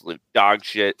like absolute dog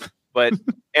shit. But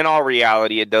in all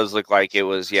reality, it does look like it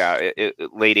was, late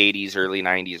 80s, early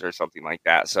 90s or something like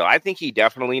that. So I think he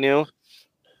definitely knew.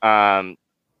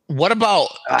 What about,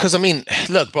 because I mean,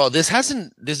 look, bro, this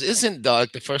isn't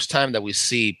the first time that we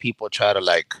see people try to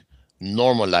like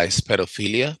normalize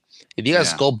pedophilia. If you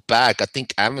guys go back, I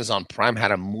think Amazon Prime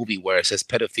had a movie where it says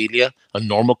pedophilia, a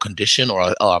normal condition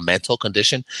or a mental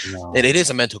condition. No. And it is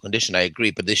a mental condition, I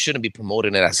agree, but they shouldn't be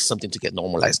promoting it as something to get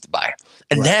normalized by.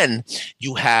 And then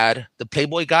you had the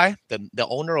Playboy guy, the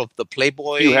owner of the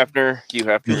Playboy. Hugh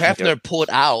Hefner pulled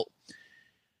out,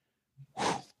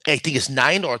 I think it's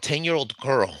 9 or 10-year-old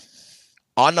girl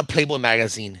on the Playboy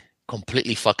magazine,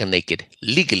 completely fucking naked,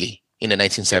 legally in the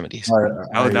 1970s.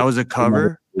 That was a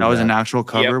cover? That was an actual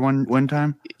cover one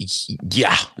time?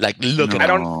 Yeah. Like, look at it.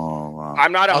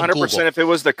 I'm not 100% if it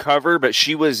was the cover, but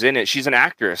she was in it. She's an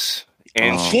actress.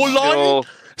 And full on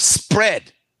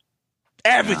spread.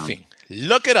 Everything.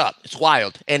 Look it up. It's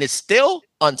wild. And it's still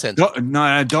uncensored.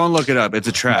 No, don't look it up. It's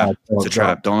a trap. It's a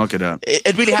trap. Don't look it up.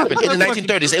 It really happened in the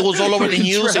 1930s. It was all over the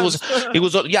news. It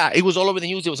was all over the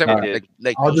news. It was everything.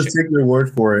 Like I'll just take your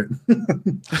word for it.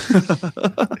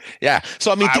 Yeah.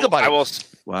 So I mean, think about it.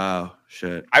 Wow.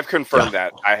 Shit. I've confirmed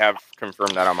that. I have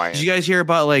confirmed that on my end. Did you guys hear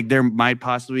about like there might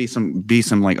possibly be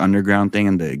some like underground thing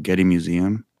in the Getty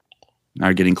Museum?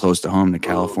 Now getting close to home to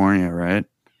California, right?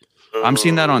 I'm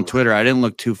seeing that on Twitter. I didn't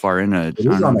look too far into it. I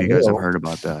don't know if you guys have heard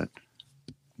about that.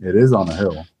 It is on a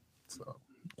hill. So.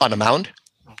 On a mound?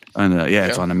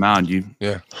 It's on a mound.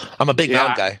 I'm a big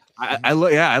mound guy. I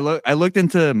looked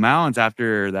into mounds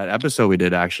after that episode we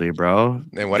did, actually, bro.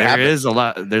 And what happened? There's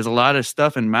a lot of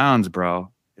stuff in mounds,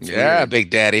 bro. It's weird. Big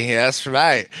daddy. Yeah, that's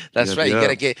right. That's right. You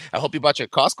gotta get. I hope you bought your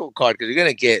Costco card because you're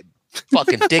gonna get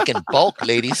fucking dick in bulk,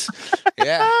 ladies.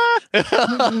 Yeah.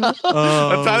 I'm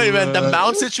telling you, man, the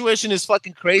mound situation is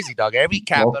fucking crazy, dog. Every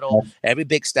capital, every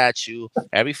big statue,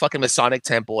 every fucking Masonic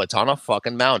temple, it's on a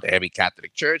fucking mound. Every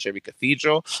Catholic church, every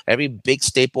cathedral, every big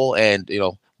staple, and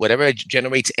whatever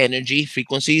generates energy,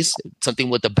 frequencies, something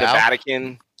with the bell.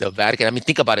 The Vatican. I mean,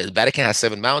 think about it. The Vatican has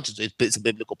 7 mounds. It's a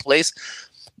biblical place.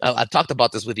 I've talked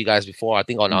about this with you guys before. I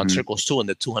think on Circles 2 in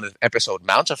the 200th episode.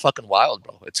 Mounts are fucking wild,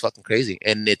 bro. It's fucking crazy,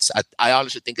 and I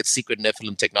honestly think it's secret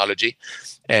Nephilim technology,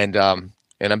 and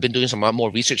I've been doing some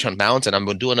more research on mounts, and I'm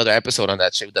gonna do another episode on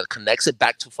that shit that connects it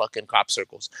back to fucking crop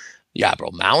circles. Yeah, bro,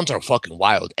 mounts are fucking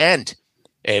wild, and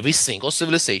every single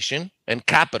civilization and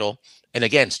capital, and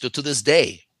again, still to this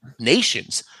day,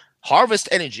 nations harvest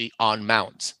energy on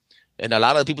mounts, and a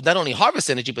lot of people not only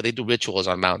harvest energy, but they do rituals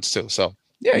on mounts too. So.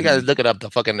 Yeah, you guys look it up, the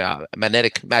fucking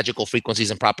magnetic, magical frequencies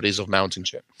and properties of mounts and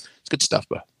shit. It's good stuff,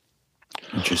 bro.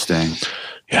 Interesting.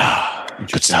 Yeah,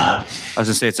 good stuff. I was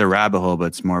going to say it's a rabbit hole, but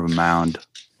it's more of a mound.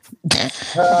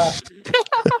 It's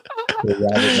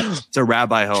a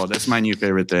rabbi hole. That's my new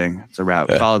favorite thing. It's a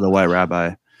rabbit. Follow the white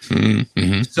rabbi.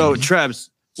 Mm-hmm. So,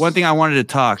 Trebs, one thing I wanted to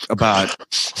talk about,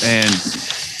 and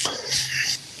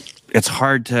it's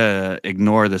hard to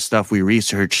ignore the stuff we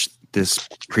researched this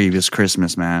previous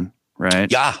Christmas, man.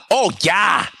 Right? Yeah. Oh,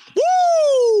 yeah.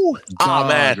 Woo! Oh,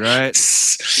 man. Right.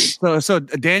 So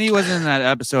Danny wasn't in that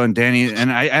episode, and Danny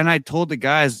and I told the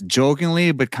guys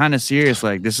jokingly, but kind of serious,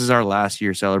 like this is our last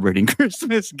year celebrating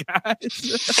Christmas,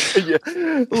 guys.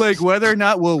 Like whether or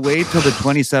not we'll wait till the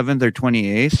 27th or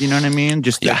 28th, you know what I mean?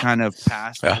 Just to kind of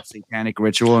pass that satanic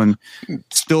ritual and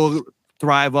still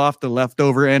thrive off the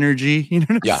leftover energy, you know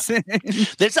what I'm saying?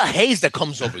 There's a haze that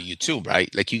comes over you too,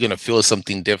 right? Like you're gonna feel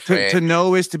something different. To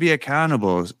know is to be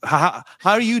accountable. How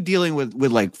are you dealing with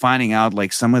like finding out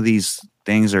like some of these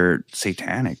things are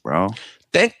satanic, bro?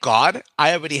 Thank God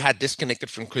I already had disconnected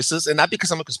from Christmas, and not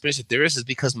because I'm a conspiracy theorist, it's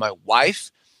because my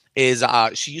wife is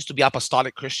she used to be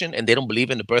apostolic Christian, and they don't believe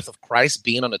in the birth of Christ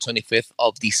being on the 25th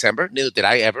of December. Neither did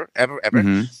I ever.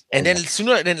 And then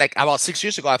sooner than like about 6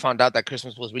 years ago, I found out that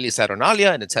Christmas was really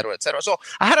Saturnalia and et cetera, et cetera. So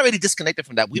I had already disconnected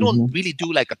from that. We don't really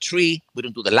do like a tree. We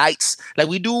don't do the lights. Like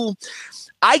we do.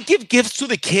 I give gifts to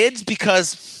the kids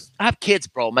because I have kids,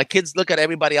 bro. My kids look at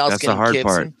everybody else That's getting the hard gifts.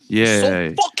 part.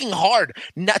 So fucking hard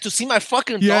not to see my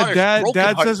fucking daughter.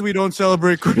 Dad says we don't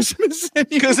celebrate Christmas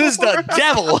because it's the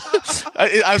devil.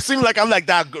 I seem like I'm like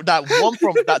that one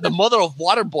from the mother of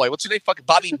Waterboy. What's her name? Fucking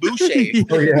Bobby Boucher.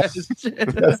 Oh yeah, that's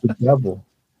the devil.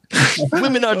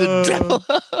 Women are the devil.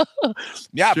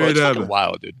 Yeah, bro, it's fucking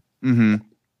wild, dude.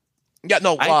 Yeah,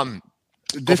 no.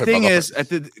 The thing is,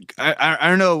 I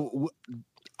don't know.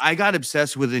 I got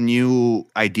obsessed with a new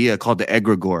idea called the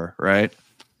egregore, right?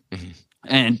 Mhm.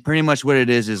 And pretty much what it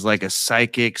is like a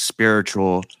psychic,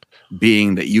 spiritual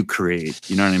being that you create.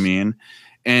 You know what I mean?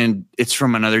 And it's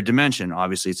from another dimension.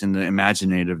 Obviously, it's in the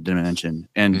imaginative dimension.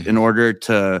 And in order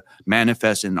to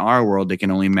manifest in our world, they can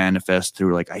only manifest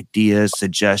through like ideas,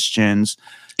 suggestions,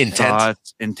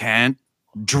 thoughts, intent,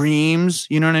 dreams.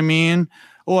 You know what I mean?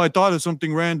 Oh, I thought of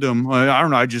something random. I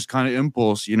don't know. I just kind of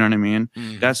impulse. You know what I mean?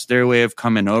 That's their way of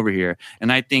coming over here.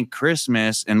 And I think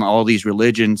Christmas and all these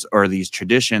religions or these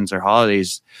traditions or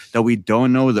holidays that we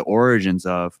don't know the origins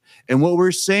of. And what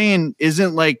we're saying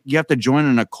isn't like you have to join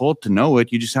an occult to know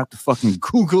it. You just have to fucking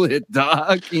Google it,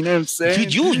 dog. You know what I'm saying?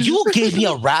 Dude, you gave me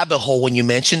a rabbit hole when you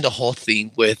mentioned the whole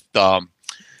thing with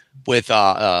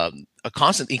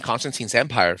Constantine's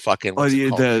empire. Fucking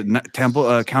the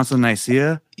Temple Council of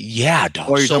Nicaea. Yeah, dog.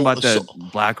 Or you're talking about the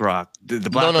Black Rock.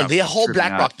 The Black Rock the whole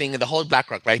Black Rock thing and the whole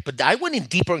Black Rock, right? But I went in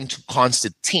deeper into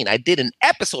Constantine. I did an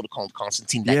episode called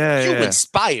Constantine that you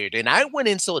inspired, and I went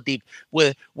in so deep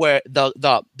with where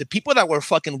the people that were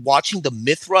fucking watching the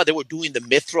Mithra, they were doing the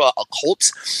Mithra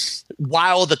occult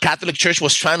while the Catholic Church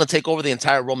was trying to take over the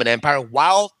entire Roman Empire.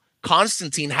 While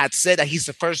Constantine had said that he's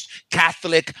the first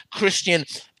Catholic Christian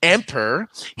emperor,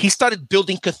 he started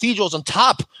building cathedrals on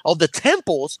top of the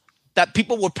temples that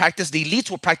people would practice, the elites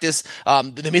would practice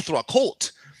the Mithra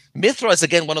cult. Mithra is,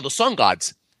 again, one of the sun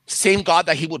gods. Same god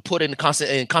that he would put in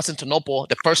Constantinople,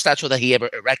 the first statue that he ever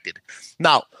erected.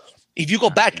 Now, if you go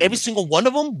back, every single one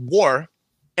of them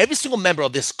every single member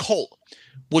of this cult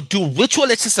would do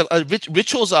ritualistic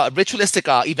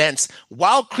events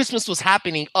while Christmas was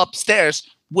happening upstairs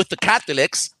with the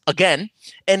Catholics again,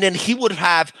 and then he would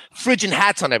have Phrygian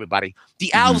hats on everybody.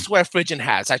 The elves wear Phrygian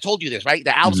hats. I told you this, right?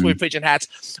 The elves wear Phrygian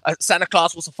hats. Santa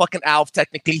Claus was a fucking elf,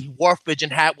 technically. He wore a Phrygian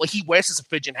hat. What he wears is a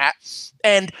Phrygian hat.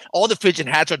 And all the Phrygian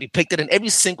hats are depicted in every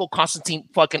single Constantine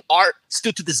fucking art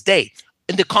still to this day.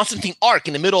 In the Constantine Arc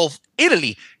in the middle of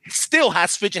Italy, still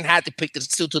has Phrygian hat depicted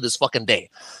still to this fucking day.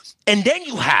 And then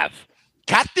you have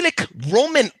Catholic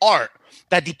Roman art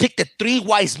that depicted three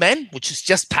wise men, which is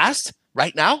just passed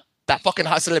right now. That fucking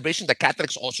hot celebration that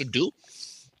Catholics also do.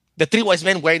 The three wise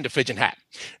men wearing the Phrygian hat.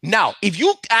 Now, if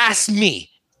you ask me,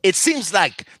 it seems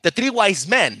like the three wise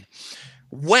men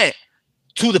went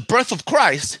to the birth of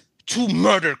Christ to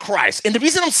murder Christ. And the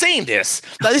reason I'm saying this,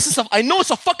 now this is I know it's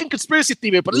a fucking conspiracy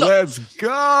theory, but look. Let's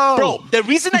go. Bro, the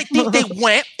reason I think they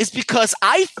went is because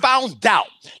I found out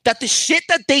that the shit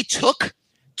that they took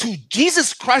to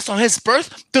Jesus Christ on his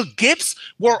birth, the gifts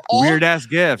were all weird ass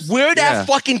gifts. Weird ass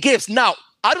fucking gifts. Now,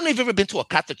 I don't know if you've ever been to a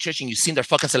Catholic church and you've seen their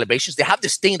fucking celebrations. They have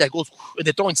this thing that goes,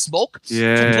 they're throwing smoke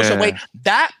to push away.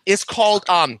 That is called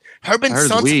Herb and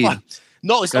Sons.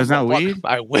 No, it's not weed.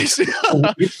 I wish.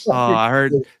 I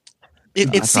heard.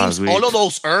 It seems all of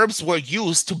those herbs were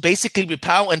used to basically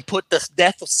repel and put the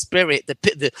death of spirit,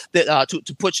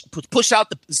 to push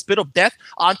out the spirit of death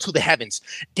onto the heavens.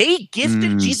 They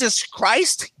gifted Jesus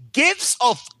Christ gifts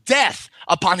of death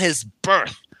upon his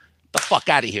birth. The fuck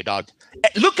out of here, dog.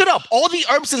 Look it up. All the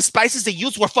herbs and spices they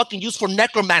used were fucking used for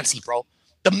necromancy, bro.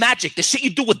 The magic, the shit you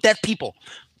do with dead people.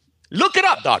 Look it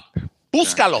up, dog.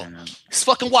 Búscalo. It's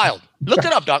fucking wild. Look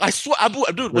it up, dog. I swear,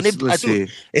 dude, when it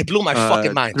blew my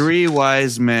fucking mind. Three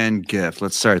wise men gift.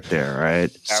 Let's start there, right?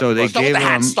 So they gave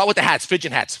them. Start with the hats.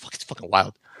 Phrygian hats. It's fucking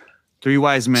wild. Three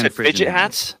wise men. Phrygian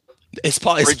hats. We're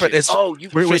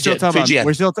still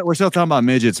talking about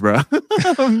midgets, bro.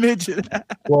 Midget.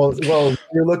 Well,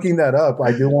 you're looking that up.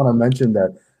 I do want to mention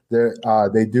that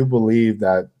they do believe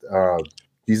that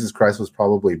Jesus Christ was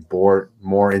probably born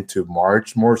more into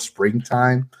March, more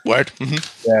springtime. What?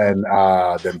 Than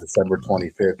December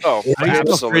 25th. Oh,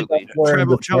 absolutely.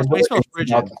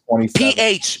 PHRYGIN.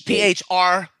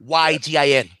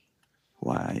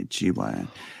 YGYN.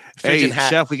 Hey,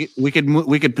 Chef, we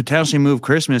could potentially move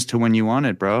Christmas to when you want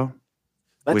it, bro.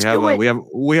 We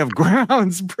have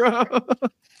grounds, bro.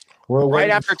 Right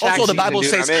after tax also,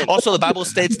 the Bible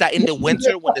states that in the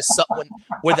winter, when the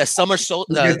winter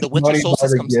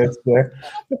solstice comes,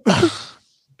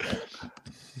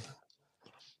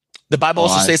 the Bible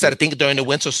also says that I think during the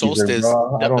winter solstice,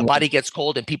 the body gets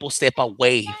cold and people step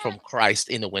away from Christ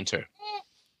in the winter.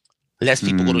 Less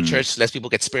people go to church, less people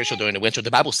get spiritual during the winter.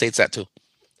 The Bible states that too.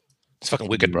 It's fucking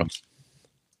wicked, bro.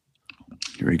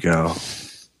 Here we go.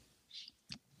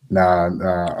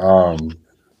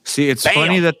 See, it's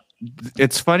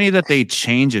funny that they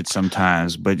change it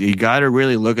sometimes, but you got to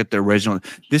really look at the original.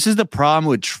 This is the problem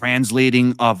with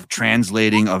translation. You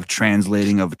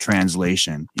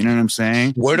know what I'm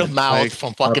saying? Word of mouth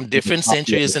from fucking different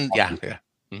centuries and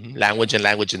language.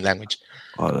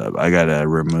 Hold up, I gotta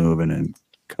remove and then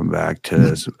come back to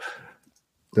this.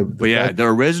 But yeah, the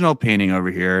original painting over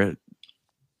here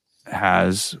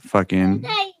has fucking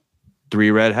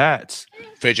 3 red hats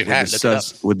Fidget hat.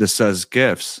 with the sus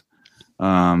gifts.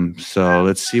 So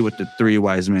let's see what the 3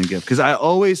 wise men give. Because I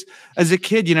always, as a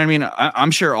kid, you know what I mean?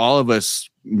 I'm sure all of us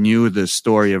knew the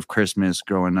story of Christmas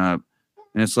growing up.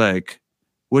 And it's like,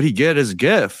 what'd he get as a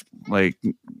gift? Like,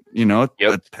 you know,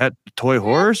 a pet toy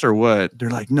horse or what? They're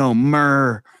like, no,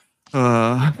 myrrh,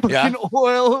 fucking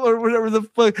oil or whatever the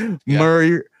fuck.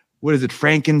 Myrrh, what is it?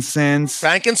 Frankincense,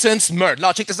 myrrh.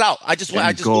 No, check this out. I just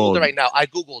Googled it right now. I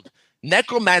Googled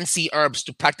necromancy herbs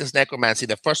to practice necromancy.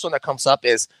 The first one that comes up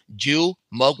is Jew,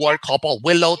 mugwort, copal,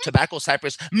 willow, tobacco,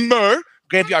 cypress, myrrh,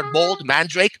 graveyard mold,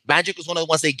 mandrake. Mandrake was one of the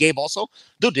ones they gave also.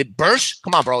 Dude, did Birch?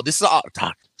 Come on, bro. This is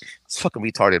it's fucking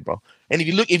retarded, bro. And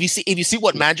if you see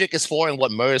what mandrake is for and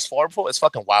what myrrh is for, it's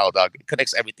fucking wild, dog. It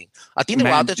connects everything. I think they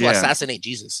were out there to assassinate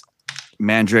Jesus.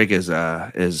 Mandrake is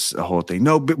a whole thing.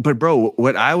 No, but bro,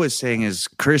 what I was saying is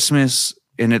Christmas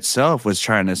in itself was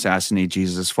trying to assassinate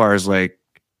Jesus as far as like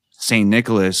St.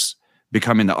 Nicholas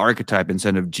becoming the archetype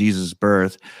instead of Jesus'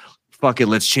 birth. Fuck it,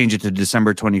 let's change it to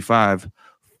December 25.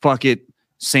 Fuck it,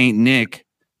 St. Nick.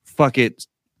 Fuck it,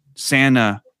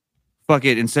 Santa. Fuck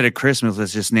it, instead of Christmas,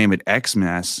 let's just name it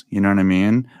Xmas. You know what I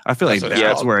mean? I feel like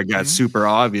that's where it got super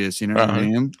obvious. You know what I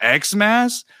mean?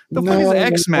 Xmas? The fuck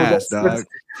is Xmas, dog?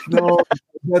 No,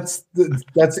 that's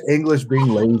English being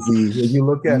lazy. If you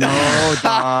look at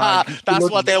dog. That's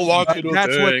what they want you to do.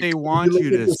 That's what they want you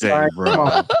to say,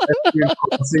 bro.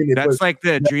 That's like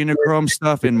the adrenochrome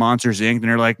stuff in Monsters Inc. And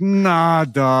they're like, nah,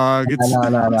 dog.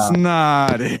 It's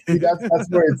not. See, that's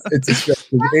where it's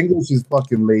English is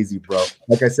fucking lazy, bro.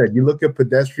 Like I said, you look at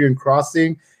pedestrian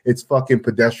crossing, it's fucking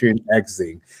pedestrian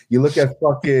Xing. You look at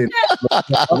fucking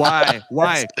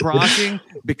why crossing?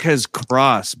 Because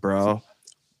cross, bro.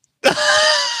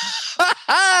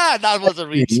 That was a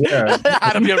reach. Yeah.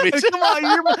 Had to be a reach. Come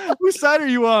on, whose side are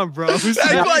you on, bro?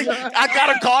 I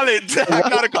gotta call it.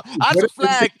 As a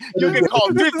flag, you can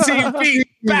call 15 feet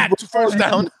back to first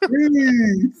down.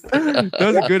 That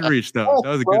was a good reach, though.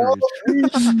 That was a good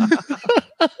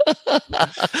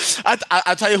reach.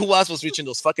 I'll tell you who else was reaching.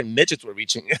 Those fucking midgets were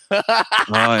reaching. Oh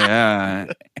yeah,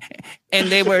 and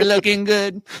they were looking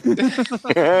good.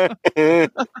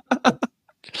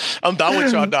 I'm done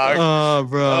with y'all, dog. Oh,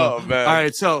 bro. Oh, man. All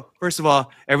right. So, first of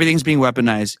all, everything's being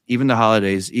weaponized, even the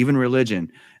holidays, even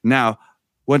religion. Now,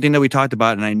 one thing that we talked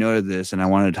about, and I noted this, and I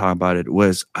wanted to talk about it,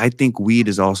 was I think weed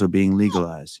is also being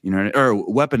legalized, you know, or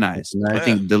weaponized. And I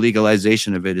think the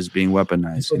legalization of it is being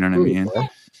weaponized. You know what I mean?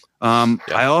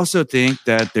 I also think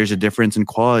that there's a difference in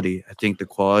quality. I think the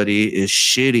quality is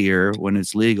shittier when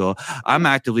it's legal. I'm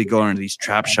actively going to these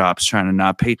trap shops trying to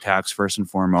not pay tax first and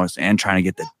foremost and trying to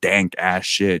get the dank ass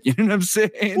shit. You know what I'm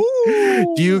saying?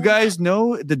 Ooh. Do you guys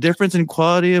know the difference in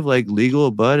quality of like legal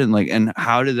bud and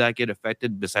how did that get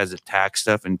affected besides the tax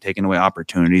stuff and taking away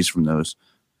opportunities from those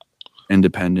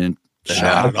independent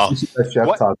shops?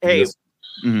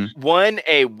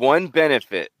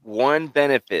 One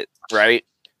benefit, right?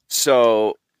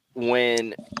 So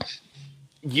when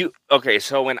we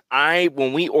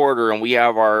order and we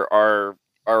have our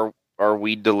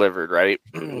weed delivered, right?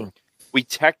 We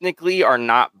technically are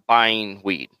not buying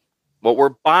weed. What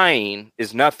we're buying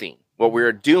is nothing. What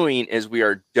we're doing is we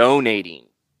are donating.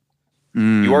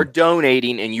 You are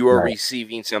donating and you are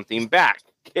receiving something back.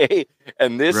 Okay.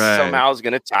 And this somehow is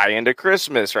going to tie into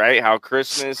Christmas, right? How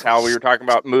we were talking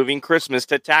about moving Christmas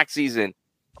to tax season.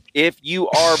 If you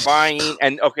are buying,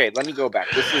 and okay, let me go back.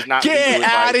 This is not get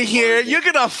out of here. You're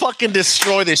gonna fucking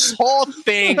destroy this whole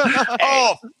thing.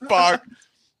 Oh fuck.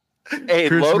 Hey,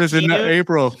 Christmas in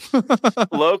April.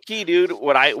 Low key, dude.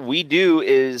 What we do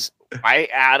is I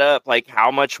add up like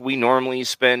how much we normally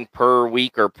spend per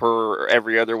week or per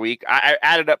every other week. I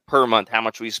added up per month how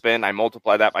much we spend. I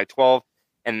multiply that by 12,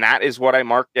 and that is what I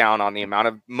mark down on the amount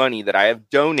of money that I have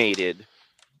donated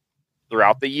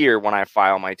throughout the year when I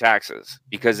file my taxes,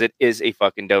 because it is a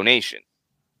fucking donation.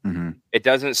 Mm-hmm. It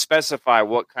doesn't specify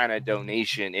what kind of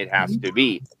donation it has to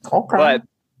be. Okay. But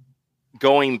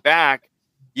going back,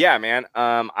 yeah, man,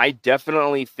 I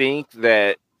definitely think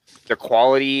that the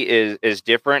quality is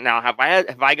different. Now, have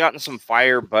I gotten some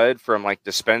fire bud from like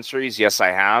dispensaries? Yes,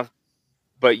 I have.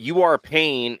 But you are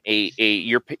paying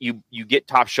you get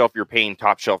top shelf. You're paying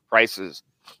top shelf prices,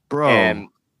 bro. And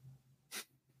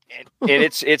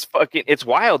it's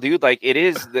wild, dude. Like it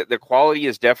is, the quality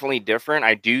is definitely different.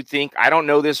 I don't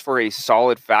know this for a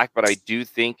solid fact, but I do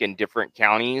think in different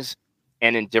counties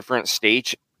and in different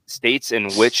states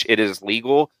in which it is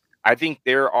legal, I think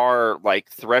there are like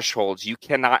thresholds. You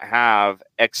cannot have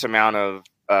X amount of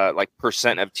like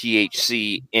percent of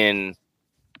THC in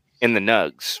in the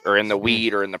nugs or in the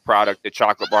weed or in the product, the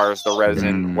chocolate bars, the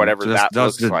resin, whatever So that that's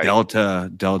looks the like.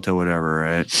 Delta, whatever,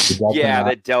 right? Yeah,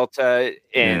 the Delta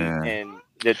and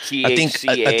the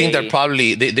THCA. I think they're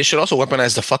probably they should also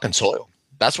weaponize the fucking soil.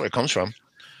 That's where it comes from.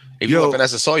 If you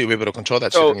weaponize the soil, you'll be able to control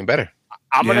that shit even better.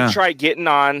 I'm gonna try getting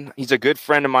on. He's a good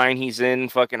friend of mine. He's in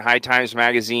fucking High Times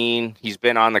magazine. He's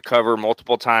been on the cover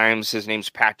multiple times. His name's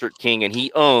Patrick King, and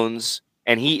he is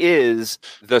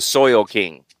the Soil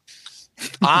King.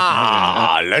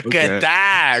 Look at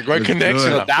that. Great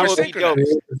connection. So that would be dope.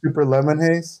 Super lemon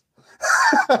haze.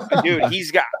 Dude,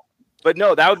 but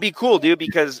no, that would be cool, dude,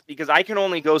 because I can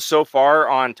only go so far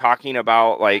on talking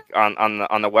about like on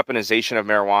the weaponization of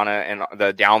marijuana and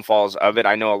the downfalls of it.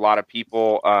 I know a lot of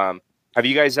people. Have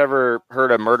you guys ever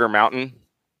heard of Murder Mountain?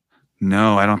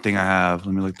 No, I don't think I have.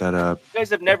 Let me look that up.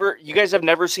 You guys have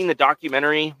never seen the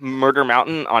documentary Murder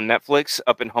Mountain on Netflix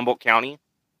up in Humboldt County?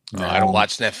 No, I don't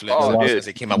watch Netflix. Oh, dude.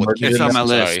 They came out with It's on my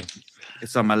list.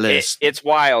 It's on my list. It's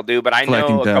wild, dude. But I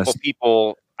know a couple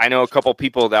people. I know a couple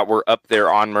people that were up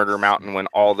there on Murder Mountain when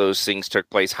all those things took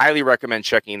place. Highly recommend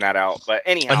checking that out. But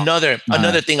anyhow,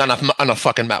 another thing on a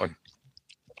fucking mountain.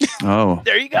 Oh,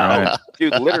 there you go,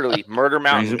 dude. Literally, Murder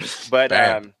Mountain. But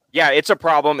yeah, it's a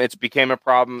problem. It's became a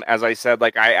problem. As I said,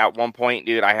 like at one point,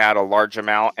 dude, I had a large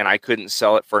amount and I couldn't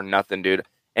sell it for nothing, dude.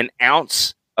 An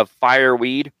ounce of fire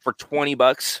weed for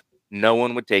 $20, no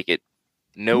one would take it.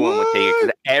 No one would take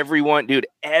it.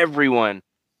 Everyone.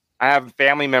 I have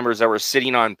family members that were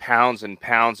sitting on pounds and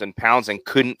pounds and pounds and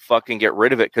couldn't fucking get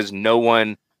rid of it because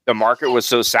the market was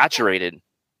so saturated.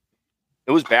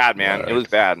 It was bad, man. It was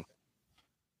bad.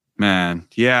 Man.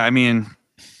 Yeah, I mean,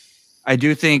 I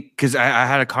do think, because I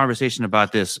had a conversation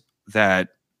about this, that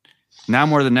now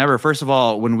more than ever, first of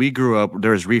all, when we grew up,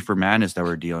 there was reefer madness that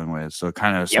we're dealing with. So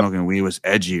kind of smoking weed was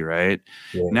edgy, right?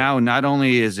 Yeah. Now, not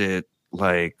only is it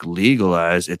like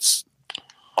legalized, it's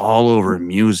all over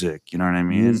music. You know what I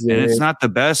mean? And it's not the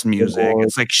best music.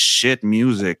 It's like shit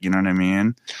music. You know what I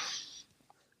mean?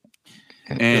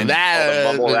 And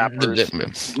I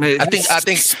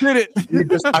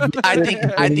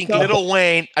think Lil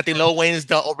Wayne. I think Lil Wayne is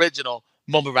the original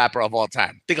mumble rapper of all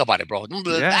time. Think about it, bro.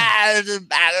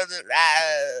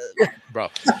 Bro,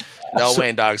 Lil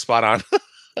Wayne, dog, spot on.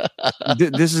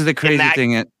 This is the crazy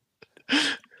thing.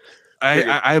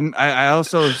 I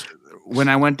also, when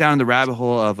I went down the rabbit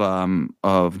hole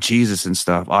of Jesus and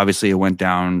stuff, obviously it went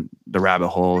down the rabbit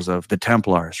holes of the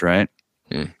Templars, right?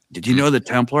 Did you know the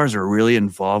Templars are really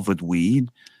involved with weed?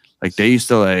 Like they used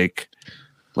to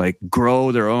like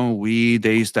grow their own weed.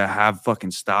 They used to have fucking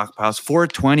stockpiles.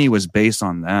 420 was based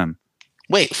on them.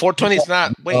 Wait, 420 is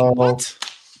not. Wait, what?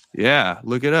 Yeah,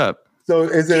 look it up. So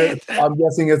is it? I'm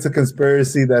guessing it's a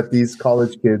conspiracy that these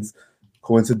college kids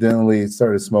coincidentally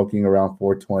started smoking around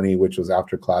 420, which was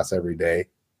after class every day.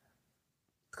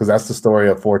 Because that's the story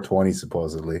of 420,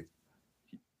 supposedly.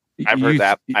 I've heard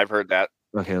that.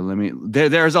 Okay, let me.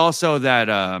 There's also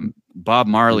that Bob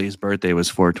Marley's birthday was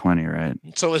 420, right?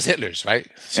 So is Hitler's, right?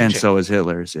 And so is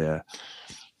Hitler's, yeah.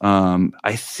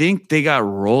 I think they got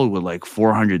rolled with like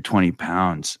 420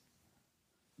 pounds.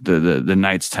 The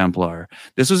Knights Templar.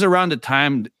 This was around the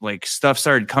time like stuff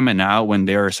started coming out when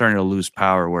they were starting to lose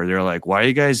power, where they're like, "Why are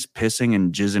you guys pissing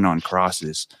and jizzing on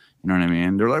crosses?" You know what I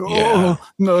mean? They're like, "Oh,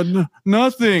 no,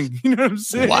 nothing." You know what I'm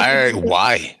saying?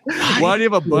 Why? Why do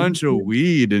you have a bunch of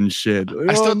weed and shit?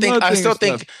 I still think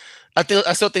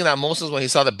that Moses, when he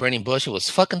saw the burning bush, he was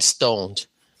fucking stoned.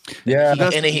 Yeah, and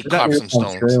then he carved some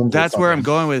stones. That's where I'm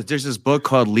going with. There's this book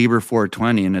called Liber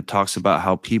 420, and it talks about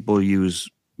how people use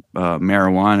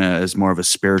marijuana as more of a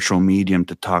spiritual medium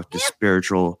to talk to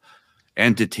spiritual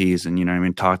entities, and you know what I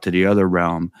mean, talk to the other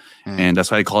realm. And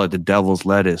that's why I call it the devil's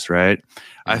lettuce, right?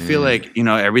 I feel like, you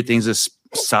know, everything's a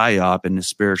psyop in the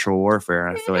spiritual warfare.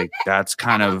 I feel like that's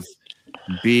kind of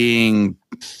being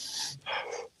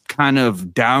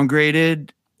downgraded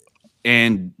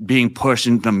and being pushed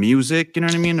into music, you know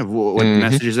what I mean? Of what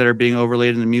messages that are being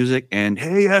overlaid in the music. And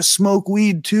hey, yeah, smoke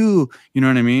weed too. You know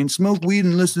what I mean? Smoke weed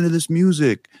and listen to this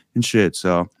music and shit.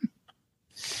 So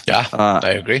yeah,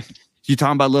 I agree. You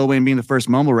talking about Lil Wayne being the first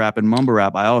mumble rap.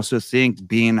 I also think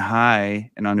being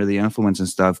high and under the influence and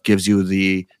stuff gives you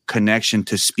the connection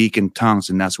to speak in tongues,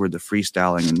 and that's where the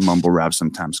freestyling and mumble rap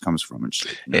sometimes comes from and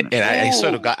shit. You know and I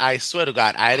swear to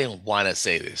God, I didn't want to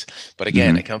say this, but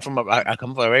again, I come from a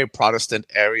very Protestant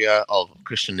area of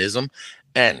Christianism,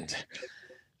 and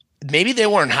maybe they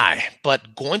weren't high,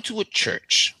 but going to a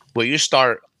church where you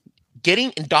start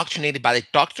getting indoctrinated by the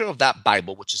doctor of that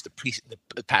Bible, which is the priest,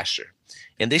 the pastor,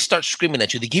 and they start screaming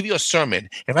at you. They give you a sermon,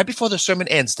 and right before the sermon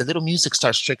ends, the little music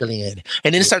starts trickling in,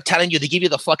 and then they start telling you. They give you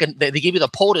the they give you the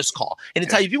POTUS call, and they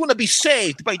tell you if you want to be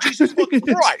saved by Jesus fucking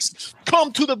Christ,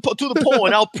 come to the pole,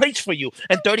 and I'll preach for you.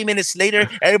 And 30 minutes later,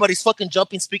 everybody's fucking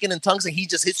jumping, speaking in tongues, and he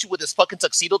just hits you with his fucking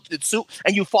tuxedo suit,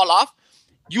 and you fall off.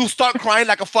 You start crying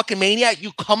like a fucking maniac.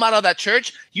 You come out of that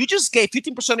church. You just gave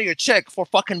 15% of your check for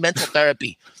fucking mental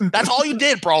therapy. That's all you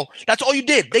did, bro. That's all you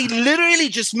did. They literally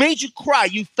just made you cry.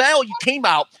 You fell. You came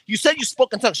out. You said you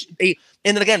spoke in tongues. And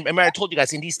then again, remember I told you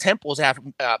guys in these temples they have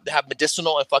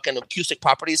medicinal and fucking acoustic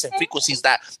properties and frequencies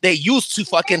that they use to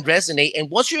fucking resonate. And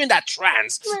once you're in that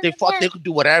trance, they could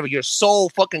do whatever. You're so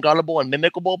fucking gullible and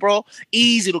mimicable, bro.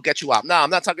 Easy to get you out. Now I'm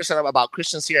not talking shit about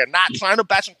Christians here. I'm not trying to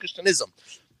bash on Christianism,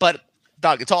 but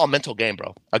dog, it's all a mental game,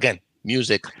 bro. Again,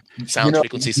 music, sounds,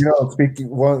 frequencies.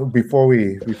 Speaking before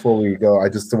we go, I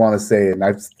just want to say, and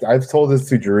I've told this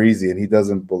to Joreezy, and he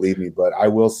doesn't believe me, but I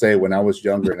will say, when I was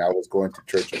younger and I was going to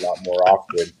church a lot more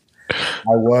often,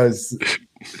 I was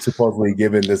supposedly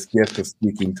given this gift of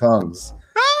speaking tongues.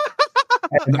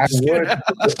 And I would.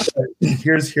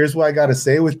 Here's what I got to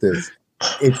say with this.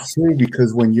 It's true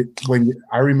because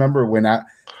I remember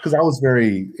because I was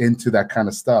very into that kind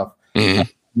of stuff. Mm-hmm.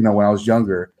 When I was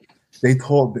younger, they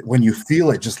told when you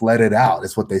feel it, just let it out.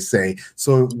 Is what they say.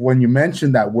 So when you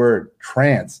mention that word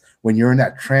trance, when you're in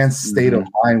that trance state of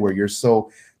mind where you're so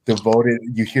devoted,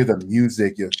 you hear the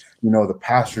music, the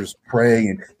pastors praying,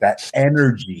 and that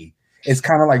energy. It's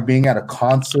kind of like being at a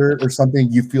concert or something.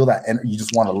 You feel that energy, you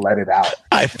just want to let it out.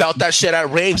 I felt that shit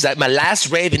at raves. At my last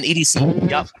rave in EDC.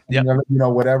 Yep.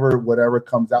 Whatever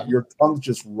comes out, your tongue's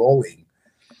just rolling.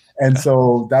 And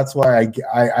so that's why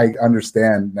I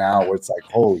understand now where it's like,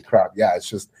 holy crap. Yeah, it's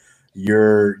just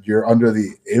you're under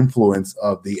the influence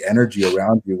of the energy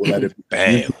around you. Let it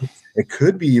be. It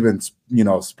could be even,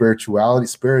 spirituality,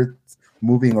 spirit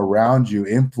moving around you,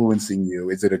 influencing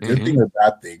you. Is it a good thing or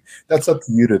bad thing? That's up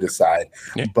to you to decide.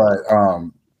 Yeah. But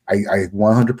I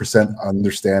 100%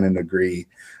 understand and agree.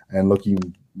 And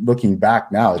looking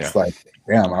back now, it's like,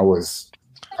 damn, I was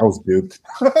duped.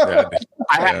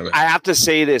 I have to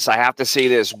say this.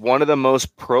 One of the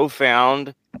most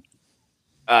profound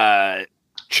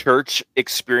church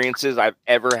experiences I've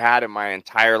ever had in my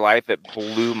entire life. It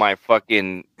blew my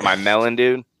melon,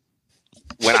 dude.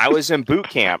 When I was in boot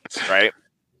camp, right?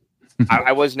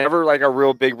 I was never like a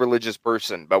real big religious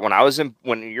person, but when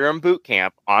you're in boot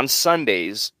camp on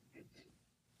Sundays,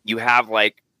 you have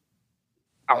I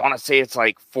want to say it's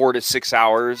 4 to 6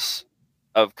 hours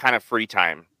of kind of free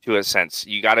time. To a sense,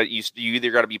 you either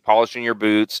got to be polishing your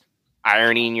boots,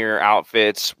 ironing your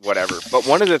outfits, whatever. But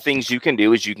one of the things you can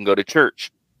do is you can go to church,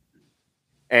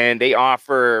 and they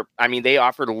offer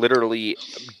literally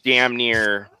damn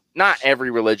near not every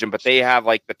religion, but they have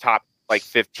the top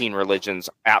 15 religions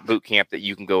at boot camp that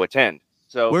you can go attend.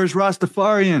 So where's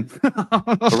Rastafarian?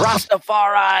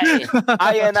 Rastafari,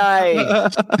 I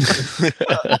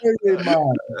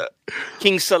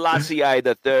King Selassie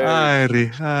the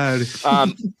Third.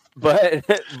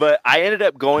 But I ended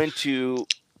up going to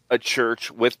a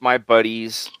church with my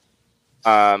buddies,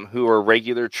 who are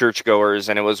regular churchgoers,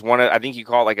 and it was I think you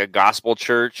call it a gospel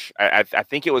church. I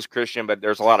think it was Christian, but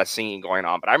there's a lot of singing going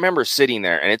on. But I remember sitting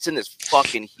there, and it's in this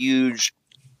fucking huge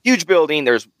building.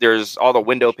 There's all the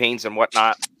window panes and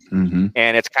whatnot, and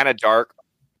it's kind of dark.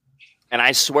 And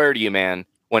I swear to you, man,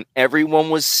 when everyone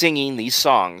was singing these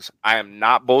songs, I am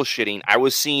not bullshitting. I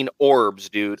was seeing orbs,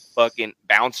 dude, fucking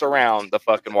bounce around the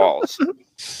fucking walls.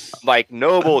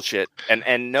 No bullshit.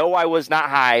 And no, I was not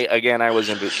high. Again, I was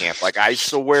in boot camp. I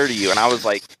swear to you. And I was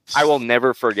I will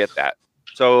never forget that.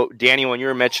 So, Danny, when you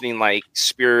were mentioning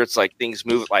spirits, things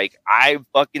move, I've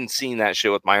fucking seen that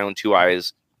shit with my own 2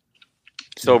 eyes.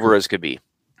 Sober as could be.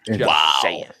 Wow.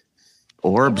 Saying.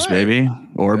 Orbs, baby.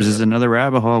 Orbs is another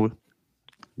rabbit hole.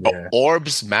 Yeah.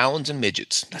 Orbs, mounds, and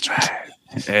midgets. That's right.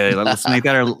 Hey, let's make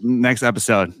that our next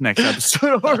episode.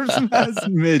 Orbs, mounds,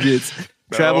 and midgets.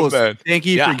 Trebles, thank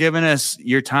you for giving us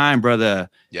your time, brother.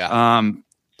 Yeah.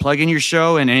 Plug in your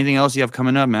show and anything else you have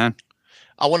coming up, man.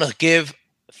 I want to give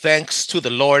thanks to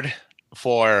the Lord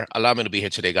for allowing me to be here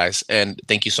today, guys. And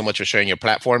thank you so much for sharing your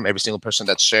platform. Every single person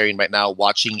that's sharing right now,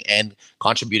 watching and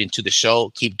contributing to the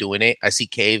show, keep doing it. I see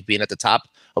Cave being at the top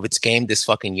of its game this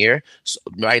fucking year, so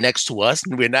right next to us.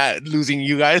 We're not losing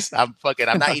you guys. I'm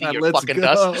not eating your fucking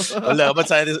dust. I'll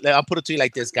put it to you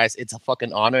like this, guys. It's a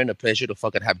fucking honor and a pleasure to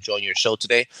fucking have joined your show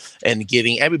today and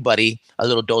giving everybody a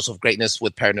little dose of greatness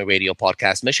with Paranoid Radio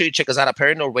Podcast. Make sure you check us out at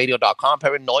paranoidradio.com,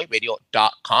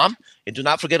 paranoidradio.com. And do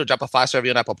not forget to drop a 5-star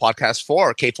review on Apple Podcasts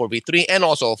for K4V3 and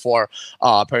also for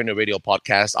Paranoid Radio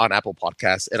Podcast on Apple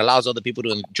Podcasts. It allows other people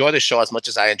to enjoy the show as much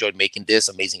as I enjoyed making this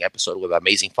amazing episode with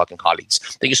amazing fucking colleagues.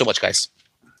 Thank you so much, guys.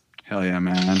 Hell yeah,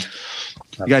 man.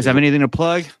 You guys have anything to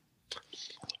plug?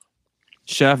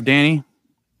 Chef Danny?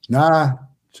 Nah.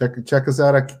 Check us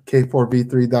out at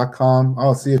K4V3.com.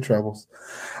 Oh, see you, Trebles.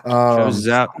 Trebles is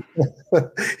out.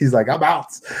 He's like, I'm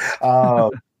out.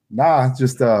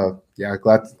 Just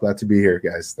glad to be here,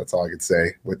 guys. That's all I could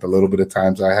say. With the little bit of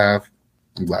times I have,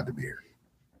 I'm glad to be here.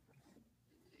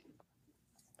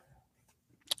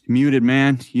 Muted,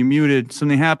 man. You muted.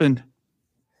 Something happened.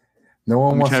 No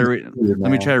one wants to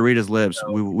let me try to read his lips.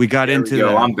 We got into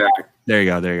that. I'm back. There you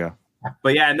go.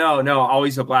 But yeah, no,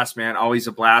 always a blast, man. Always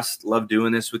a blast. Love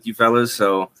doing this with you fellas.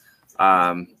 So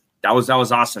that was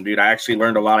awesome, dude. I actually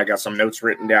learned a lot. I got some notes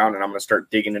written down, and I'm gonna start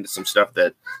digging into some stuff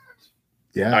that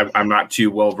I'm not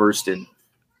too well versed in.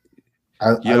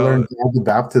 I learned John the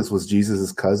Baptist was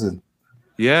Jesus' cousin.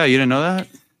 Yeah, you didn't know that?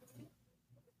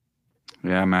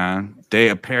 Yeah, man. They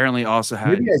apparently also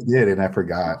had. Maybe I did, and I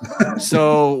forgot.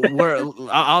 So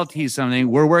I'll tease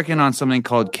something. We're working on something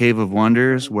called Cave of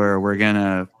Wonders, where we're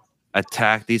gonna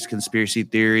attack these conspiracy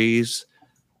theories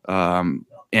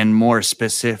in more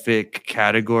specific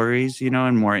categories,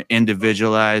 in more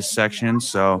individualized sections.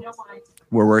 So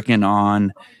we're working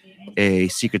on a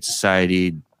secret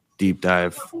society deep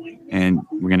dive, and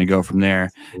we're going to go from there.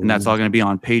 And that's all going to be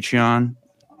on Patreon,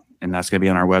 and that's going to be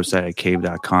on our website at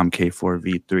cave.com,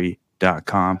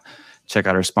 K4V3.com. Check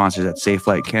out our sponsors at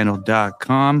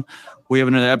safelightcandle.com. We have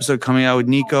another episode coming out with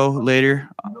Nico later.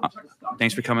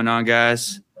 Thanks for coming on,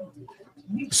 guys.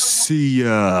 See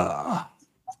ya.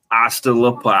 Hasta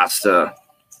la pasta.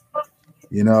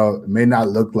 It may not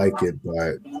look like it,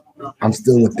 but I'm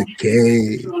still with the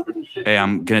K. Hey,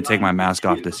 I'm going to take my mask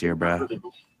off this year, bro.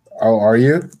 Oh, are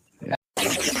you?